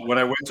bowling team? No, when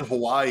I went to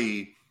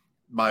Hawaii,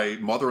 my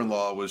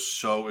mother-in-law was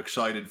so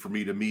excited for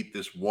me to meet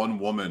this one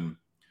woman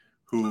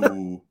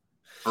who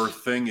her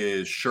thing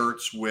is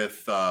shirts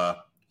with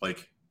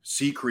like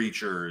sea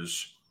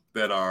creatures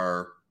that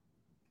are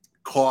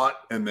caught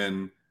and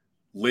then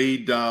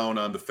laid down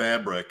on the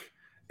fabric,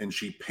 and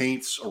she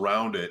paints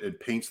around it and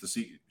paints the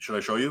sea. Should I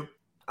show you?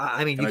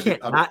 I mean, you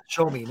can't not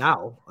show me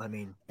now. I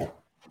mean,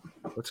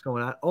 what's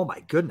going on? Oh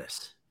my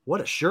goodness, what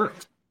a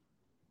shirt!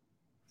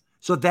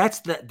 So that's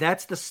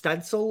the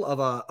stencil of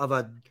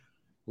a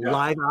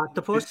live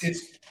octopus.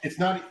 It's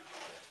not.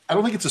 I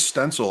don't think it's a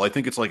stencil. I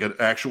think it's like an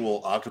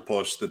actual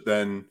octopus that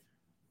then,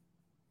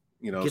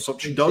 so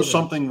she does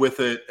something with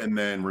it and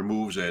then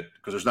removes it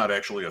because there's not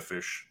actually a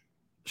fish.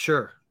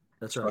 Sure,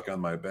 that's right. Stuck on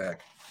my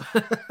back.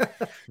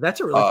 That's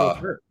a really cool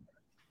shirt.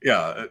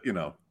 Yeah,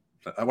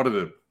 I wanted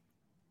to.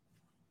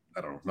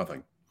 I don't know,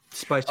 nothing.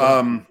 Spice it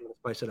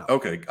up.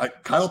 Okay,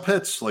 Kyle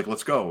Pitts, like,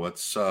 let's go.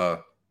 Let's. I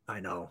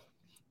know.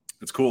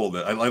 It's cool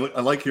that I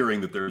like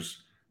hearing that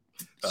there's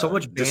so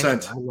much banter.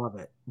 Dissent. I love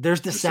it. There's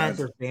dissent.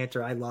 There's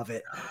banter. I love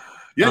it.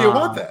 Yeah, you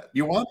want that.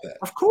 You want that.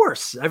 Of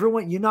course,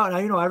 everyone.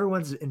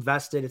 Everyone's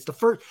invested. It's the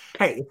first.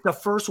 Hey, it's the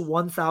first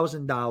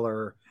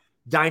 $1,000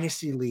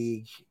 Dynasty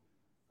League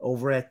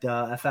over at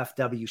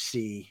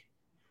FFWC,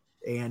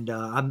 and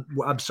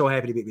I'm so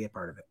happy to be a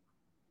part of it.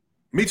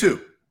 Me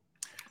too.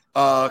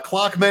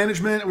 Clock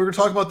management. We were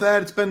talking about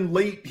that. It's been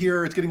late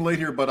here. It's getting late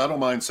here, but I don't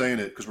mind saying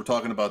it because we're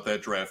talking about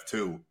that draft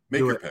too.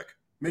 Make your pick.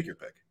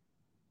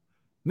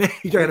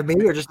 You talking to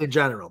me or just in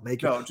general?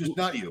 Just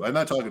not you. I'm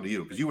not talking to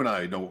you because you and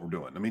I know what we're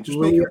doing. I mean, just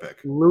make your pick.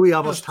 Louis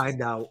almost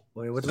timed out.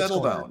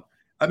 Settle down.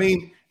 I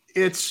mean,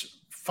 it's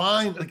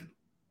fine. Like,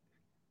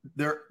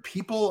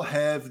 people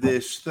have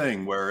this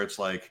thing where it's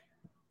like,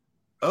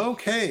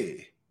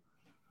 okay,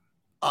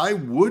 I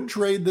would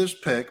trade this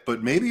pick,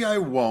 but maybe I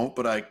won't,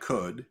 but I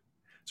could.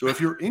 So if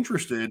you're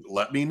interested,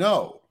 let me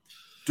know.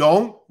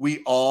 Don't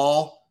we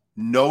all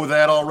know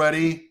that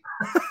already?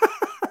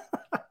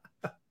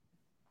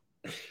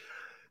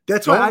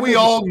 Don't we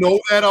all know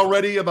that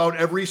already about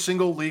every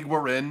single league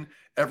we're in,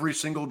 every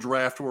single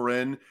draft we're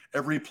in,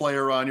 every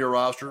player on your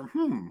roster?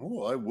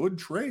 I would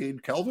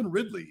trade Calvin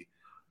Ridley.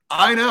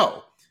 I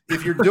know.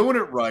 If you're doing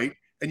it right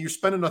and you're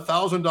spending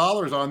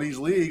 $1,000 on these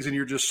leagues and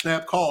you're just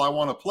snap call, I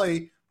want to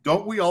play.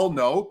 Don't we all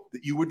know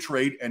that you would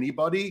trade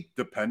anybody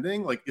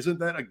depending? Like, isn't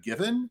that a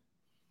given?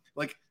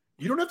 Like,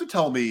 you don't have to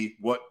tell me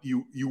what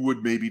you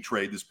would maybe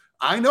trade this.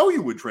 I know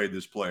you would trade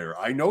this player.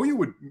 I know you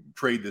would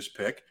trade this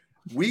pick.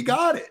 We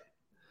got it.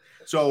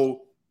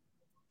 So,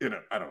 I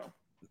don't know.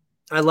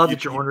 I love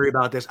that you're wondering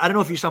about this. I don't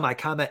know if you saw my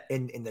comment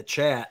in the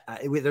chat.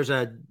 There's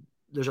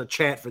a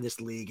chat for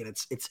this league, and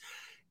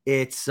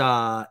it's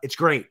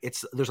great.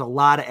 There's a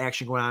lot of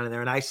action going on in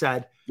there. And I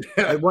said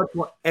at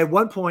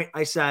one point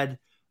I said,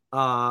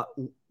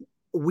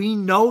 we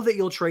know that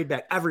you'll trade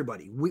back.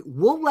 Everybody,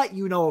 we'll let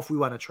you know if we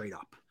want to trade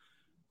up.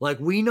 Like,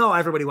 we know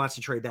everybody wants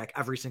to trade back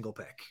every single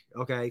pick.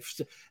 Okay,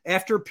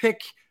 after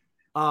pick,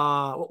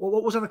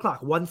 what was on the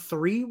clock?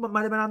 1-3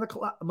 might have been on the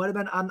clock. Might have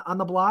been on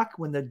the block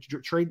when the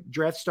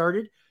draft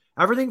started.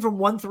 Everything from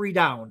 1-3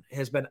 down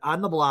has been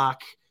on the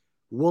block.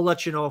 We'll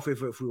let you know if we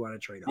want to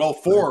trade up. Well,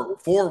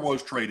 four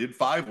was traded.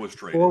 5 was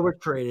traded. 4 was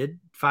traded.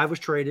 5 was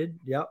traded.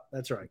 Yep,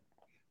 that's right.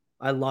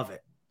 I love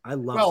it. I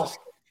love this.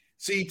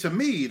 See, to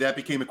me, that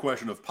became a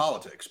question of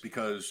politics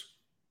because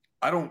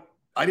I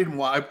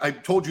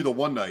told you the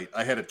one night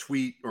I had a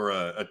tweet or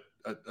a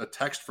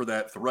text for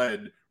that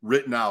thread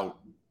written out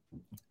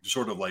to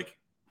sort of like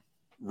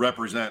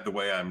represent the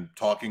way I'm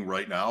talking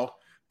right now.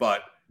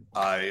 But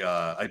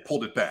I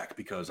pulled it back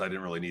because I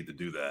didn't really need to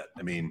do that.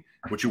 I mean,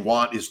 what you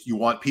want is you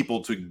want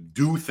people to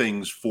do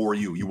things for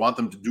you. You want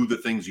them to do the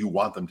things you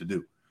want them to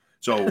do.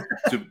 So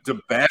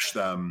to bash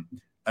them,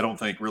 I don't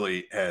think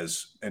really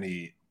has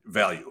any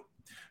value.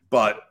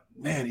 But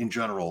man, in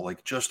general,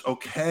 like, just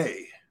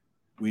okay.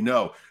 We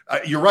know.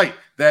 You're right.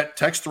 That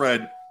text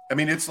thread, I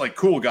mean, it's like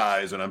cool,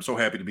 guys, and I'm so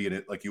happy to be in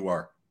it like you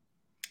are.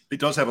 It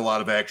does have a lot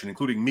of action,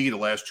 including me the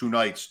last 2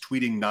 nights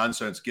tweeting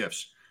nonsense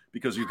GIFs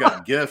because you've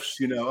got GIFs,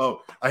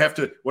 I have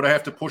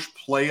to push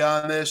play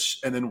on this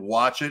and then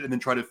watch it and then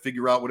try to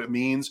figure out what it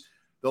means.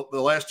 The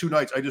last 2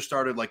 nights, I just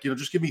started like,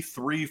 just give me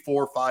 3,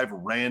 4, 5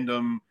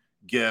 random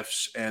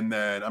GIFs, and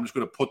then I'm just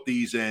going to put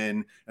these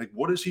in. Like,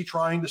 what is he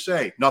trying to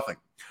say? Nothing.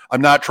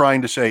 I'm not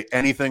trying to say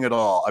anything at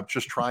all. I'm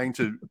just trying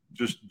to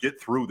just get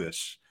through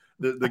this.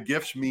 The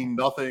GIFs mean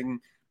nothing.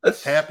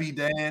 Happy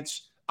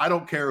dance. I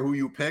don't care who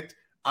you picked.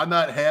 I'm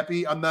not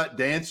happy. I'm not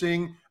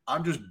dancing.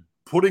 I'm just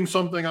putting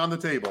something on the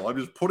table. I'm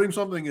just putting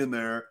something in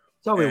there.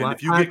 So we want.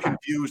 If you get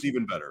confused,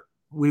 even better.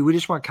 We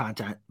just want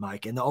content,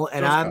 Mike, and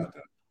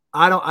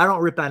I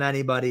don't rip on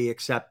anybody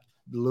except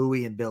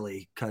Louie and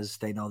Billy because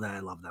they know that I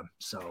love them.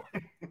 So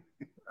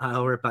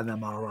I'll rip on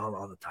them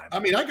all the time. I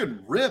mean, I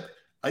could rip.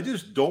 I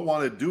just don't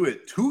want to do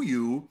it to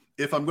you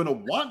if I'm going to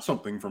want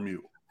something from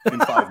you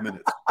in 5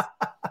 minutes.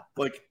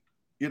 Like,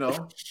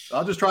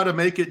 I'll just try to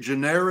make it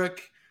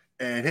generic.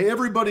 And hey,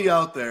 everybody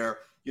out there,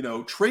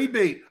 trade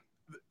bait.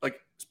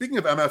 Like, speaking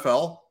of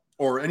MFL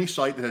or any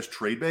site that has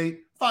trade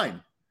bait,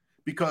 fine.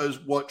 because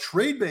what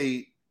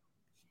TradeBait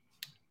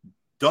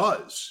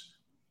does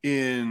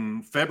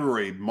in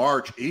February,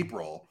 March,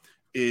 April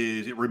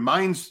is it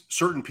reminds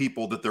certain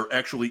people that they're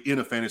actually in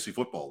a fantasy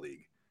football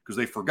league because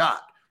they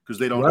forgot, because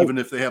they don't, even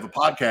if they have a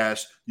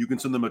podcast, you can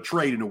send them a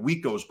trade and a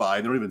week goes by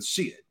and they don't even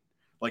see it.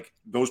 Like,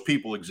 those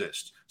people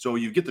exist. So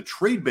you get the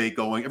TradeBait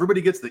going. Everybody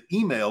gets the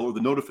email or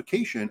the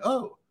notification.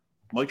 Oh,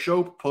 Mike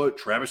Show put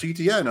Travis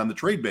Etienne on the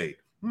TradeBait.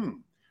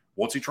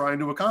 What's he trying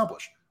to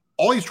accomplish?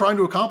 All he's trying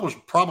to accomplish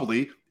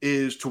probably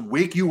is to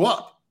wake you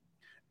up.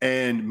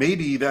 And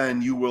maybe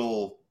then you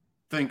will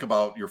think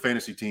about your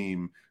fantasy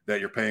team that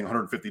you're paying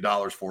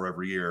 $150 for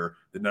every year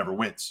that never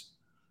wins.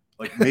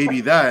 Like,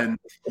 maybe then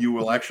you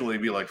will actually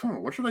be like,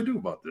 what should I do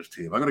about this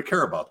team? I'm going to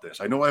care about this.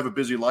 I know I have a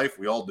busy life.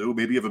 We all do.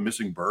 Maybe you have a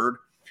missing bird.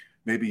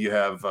 Maybe you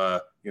have,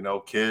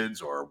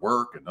 kids or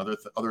work and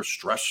other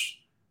stress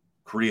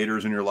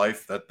creators in your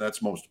life.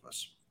 That's most of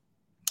us.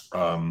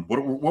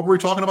 What were we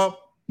talking about?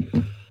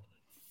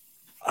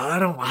 I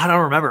don't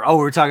remember. Oh,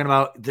 we were talking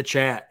about the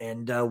chat,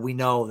 and we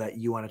know that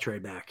you want to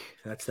trade back.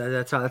 That's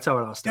how it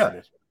all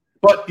started.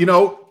 Yeah. But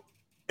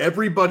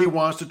everybody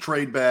wants to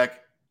trade back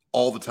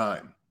all the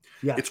time.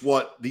 Yeah. It's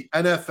what the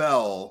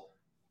NFL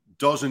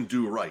doesn't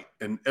do right,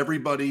 and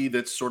everybody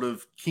that's sort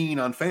of keen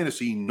on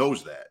fantasy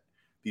knows that.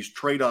 These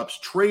trade up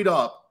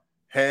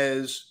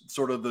has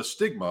sort of the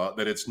stigma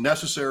that it's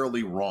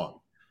necessarily wrong.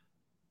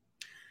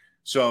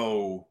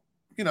 So,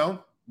 we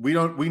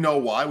know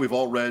why. We've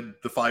all read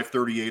the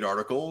 538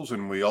 articles,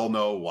 and we all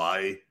know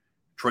why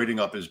trading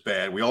up is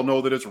bad. We all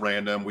know that it's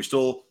random. We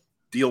still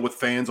deal with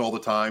fans all the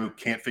time who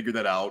can't figure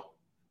that out.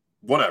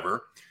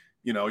 Whatever.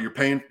 You're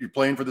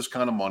playing for this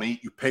kind of money.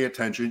 You pay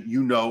attention.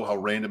 You know how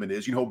random it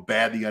is. You know how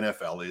bad the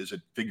NFL is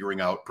at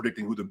figuring out,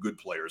 predicting who the good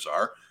players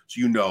are.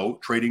 So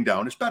trading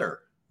down is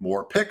better.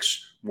 More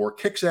picks, more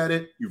kicks at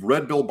it. You've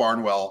read Bill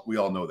Barnwell. We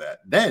all know that.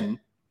 Then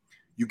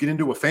you get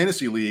into a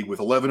fantasy league with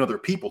 11 other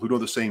people who know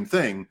the same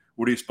thing.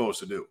 What are you supposed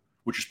to do?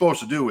 What you're supposed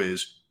to do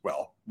is,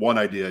 one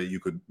idea you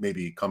could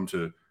maybe come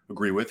to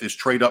agree with is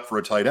trade up for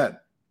a tight end,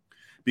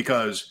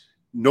 because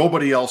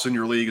nobody else in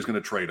your league is going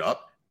to trade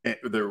up. And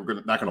they're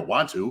not going to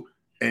want to,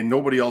 and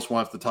nobody else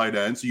wants the tight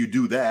end. So you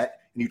do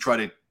that, and you try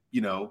to,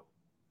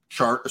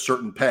 chart a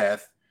certain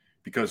path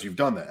because you've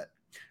done that.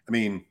 I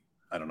mean,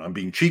 I don't know, I'm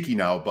being cheeky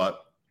now,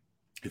 but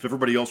if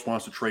everybody else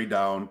wants to trade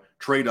down,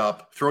 trade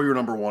up, throw your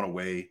number one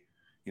away,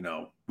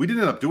 we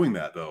didn't end up doing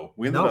that though.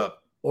 We ended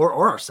up or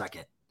our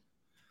second.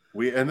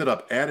 We ended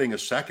up adding a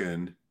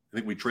second. I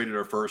think we traded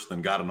our first,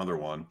 then got another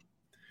one.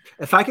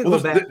 If I could go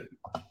back,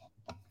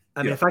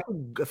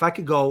 if I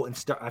could go and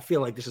start, I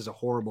feel like this is a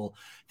horrible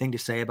thing to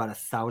say about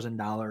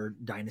 $1,000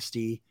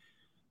 dynasty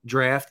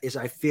draft. Is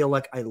I feel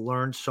like I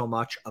learned so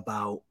much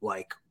about,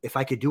 like, if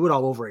I could do it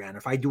all over again,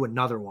 if I do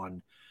another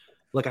one,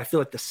 like, I feel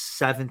like the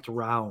 7th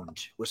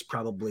round was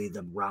probably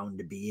the round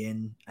to be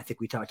in. I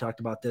think we talked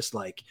about this.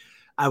 Like,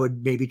 I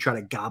would maybe try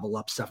to gobble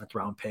up 7th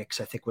round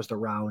picks. I think was the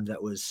round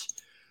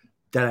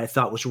that I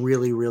thought was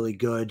really, really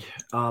good.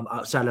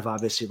 Outside of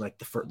obviously like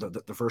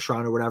the first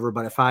round or whatever.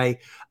 But if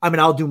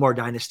I'll do more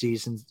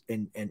dynasties and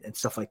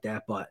stuff like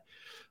that. But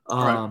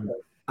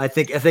I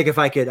think if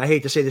I could, I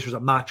hate to say this was a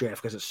mock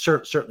draft because it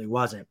certainly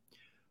wasn't.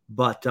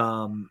 But the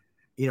 6th,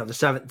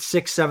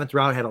 7th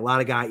round had a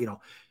lot of guys.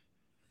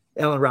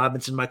 Allen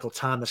Robinson, Michael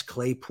Thomas,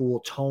 Claypool,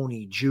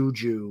 Tony,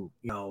 Juju.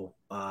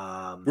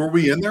 Were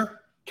we in there?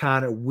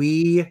 Connor, were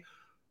we in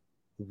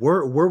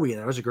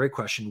there? That was a great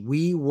question.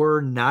 We were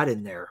not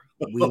in there.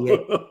 We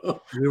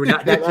were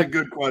not. That's a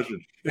good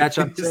question. That's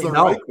what I'm saying. The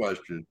right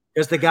question.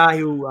 There's the guy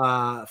who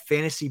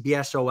Fantasy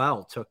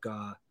BSOL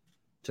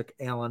took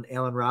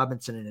Allen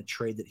Robinson in a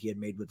trade that he had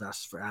made with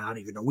us for, I don't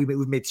even know. We've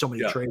made so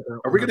many trades.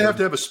 Are we going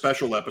to have a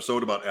special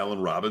episode about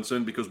Allen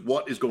Robinson? Because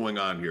what is going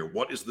on here?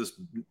 What is this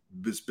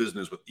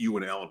business with you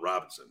and Allen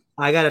Robinson?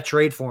 I got to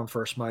trade for him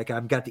first, Mike.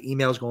 I've got the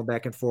emails going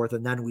back and forth,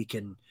 and then we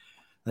can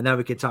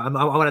talk.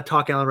 I want to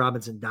talk Allen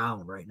Robinson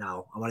down right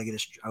now. I want to get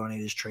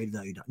his trade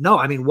value down. No,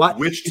 I mean, what?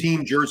 Which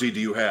team jersey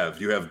do you have?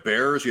 Do you have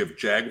Bears? Do you have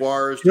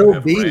Jaguars? Do you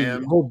have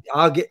Rams?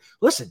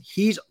 Listen,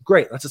 he's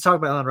great. Let's just talk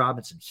about Allen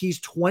Robinson. He's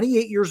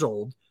 28 years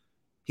old.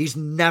 He's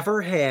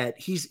never had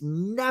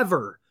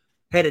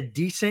a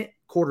decent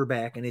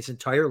quarterback in his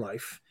entire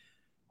life,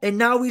 and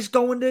now he's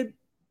going to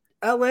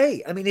LA.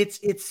 I mean,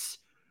 it's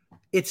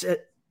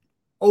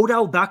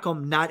Odell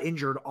Beckham not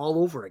injured all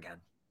over again.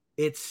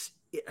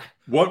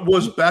 What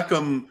was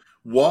Beckham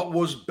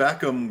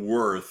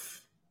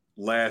worth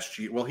last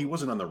year? Well, he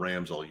wasn't on the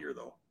Rams all year,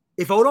 though.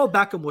 If Odell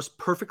Beckham was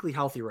perfectly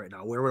healthy right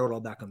now, where would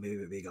Odell Beckham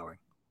be going?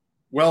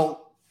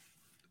 Well,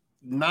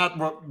 not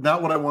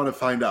what I want to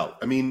find out.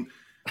 I mean,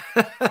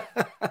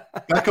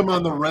 Beckham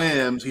on the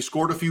Rams, he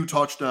scored a few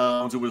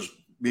touchdowns. It was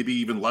maybe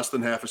even less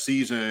than half a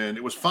season.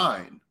 It was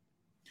fine,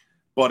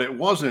 but it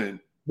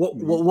wasn't. What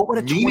would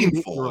a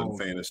meaningful in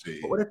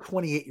fantasy? What would a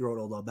 28-year-old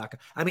Odell Beckham?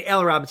 I mean,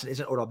 Allen Robinson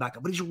isn't Odell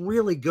Beckham, but he's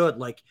really good.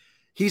 Like,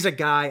 he's a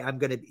guy he's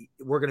going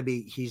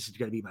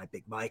to be my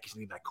Big Mike. He's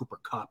going to be my Cooper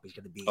Kupp. He's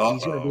going to be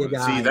a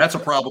guy. See, that's a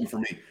problem for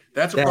me.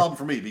 That's a problem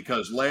for me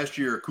because last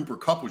year Cooper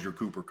Kupp was your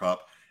Cooper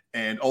Kupp,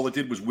 and all it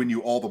did was win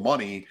you all the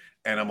money.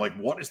 And I'm like,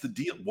 what is the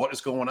deal? What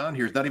is going on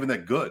here? It's not even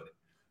that good.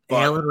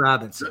 But Allen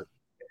Robinson.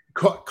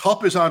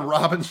 Cup is on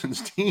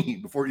Robinson's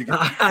team before you get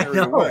carried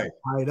away.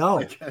 I know.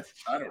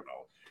 I don't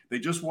know. They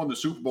just won the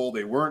Super Bowl.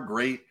 They weren't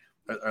great.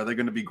 Are they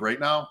going to be great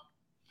now?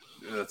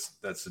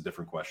 That's a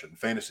different question.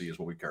 Fantasy is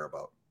what we care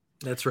about.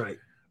 That's right.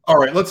 All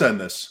right, let's end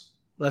this.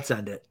 Let's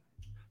end it.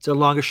 It's the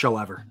longest show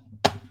ever.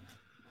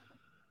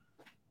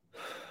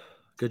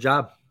 Good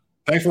job.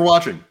 Thanks for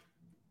watching.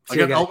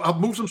 Again, I'll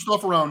move some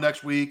stuff around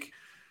next week,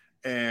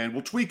 and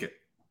we'll tweak it.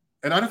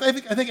 And I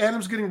think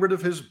Adam's getting rid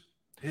of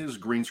his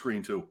green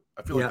screen too.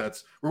 I feel like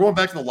we're going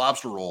back to the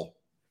lobster roll.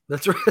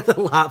 That's right, the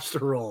lobster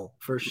roll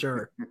for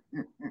sure.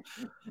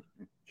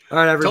 All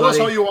right, everybody. Tell us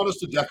how you want us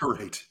to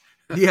decorate.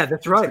 Yeah,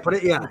 that's right. Put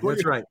it. Yeah,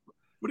 that's right.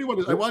 What do you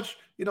want to? I watch.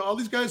 All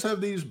these guys have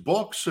these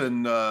books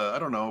and I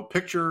don't know,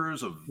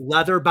 pictures of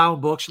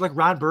leather-bound books like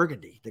Ron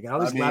Burgundy. They got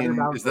all these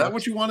leather-bound. Is that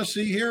what you want to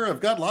see here?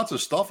 I've got lots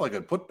of stuff I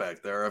could put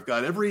back there. I've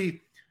got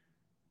every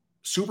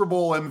Super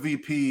Bowl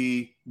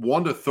MVP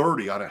 1 to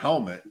 30 on a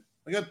helmet.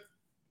 I got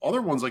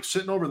other ones like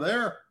sitting over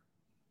there.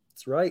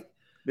 That's right.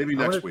 Maybe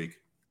next week.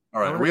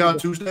 All right. Are we on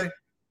Tuesday?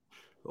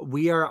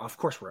 We are, of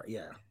course we're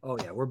Oh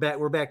yeah.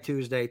 We're back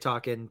Tuesday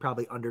talking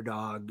probably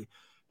underdog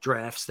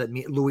drafts that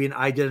Louis and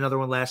I did another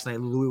one last night.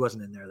 Louis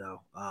wasn't in there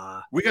though.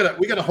 We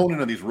gotta hone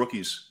in on these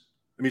rookies.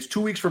 I mean, it's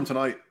 2 weeks from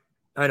tonight.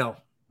 I know.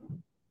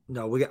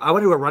 No, I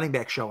want to do a running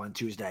back show on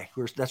Tuesday.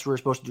 That's what we were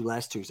supposed to do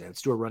last Tuesday.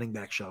 Let's do a running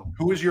back show.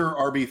 Who is your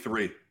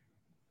RB3?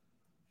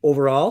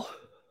 Overall?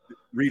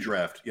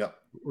 Redraft. Yep.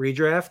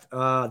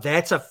 Redraft.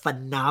 That's a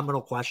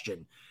phenomenal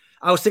question.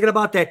 I was thinking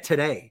about that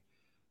today.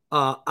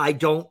 I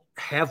don't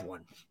have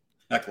one.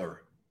 Eckler.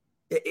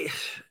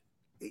 It's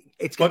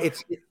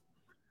RB3.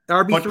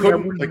 I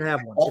wouldn't even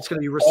have one. It's going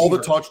to be receiver. All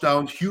the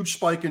touchdowns, huge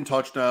spike in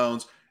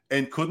touchdowns,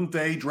 and couldn't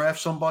they draft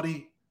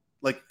somebody?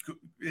 Like,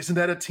 isn't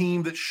that a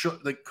team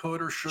that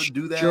could or should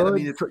do that? I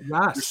mean,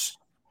 yes.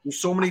 There's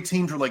so many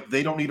teams where like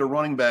they don't need a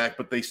running back,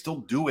 but they still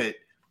do it.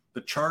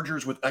 The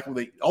Chargers with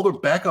Eckler, all their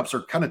backups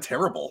are kind of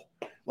terrible.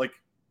 Like,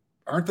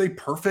 aren't they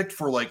perfect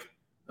for like?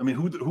 I mean,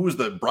 who is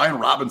the Brian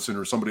Robinson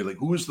or somebody like?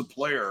 Who is the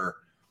player?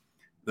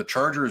 The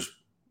Chargers.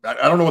 I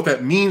don't know what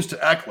that means to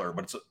Eckler,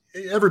 but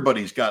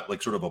everybody's got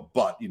like sort of a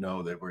butt,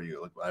 that where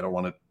you like. I don't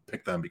want to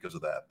pick them because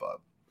of that, but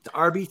the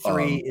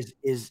RB3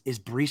 is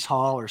Breece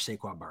Hall or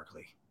Saquon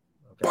Barkley.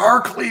 Okay.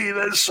 Barkley,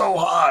 that's so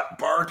hot.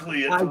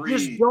 Barkley at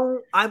 3.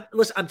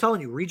 I'm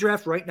telling you,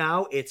 redraft right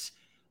now.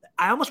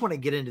 I almost want to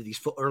get into these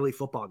early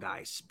football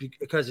guys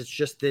because it's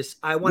just this.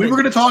 We were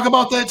going to talk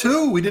about that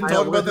too. We didn't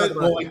talk about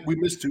that. We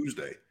missed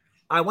Tuesday.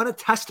 I want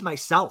to test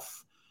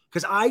myself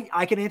because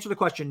I can answer the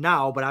question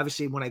now, but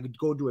obviously when I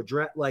go to a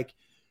draft, like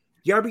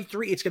the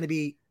RB3,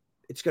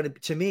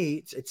 to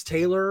me, it's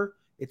Taylor,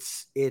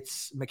 it's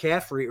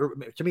McCaffrey, or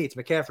to me, it's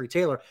McCaffrey,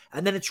 Taylor,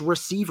 and then it's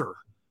receiver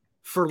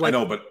for like. I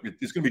know, but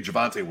it's going to be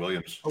Javonte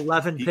Williams.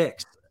 11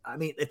 picks. I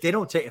mean, if they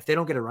don't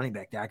get a running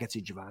back there, I can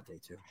see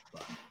Javonte too.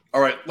 But.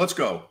 All right, let's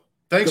go.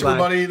 Thanks,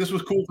 everybody. This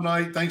was cool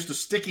tonight. Thanks to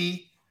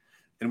Sticky,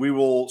 and we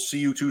will see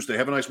you Tuesday.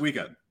 Have a nice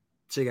weekend.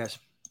 See you guys.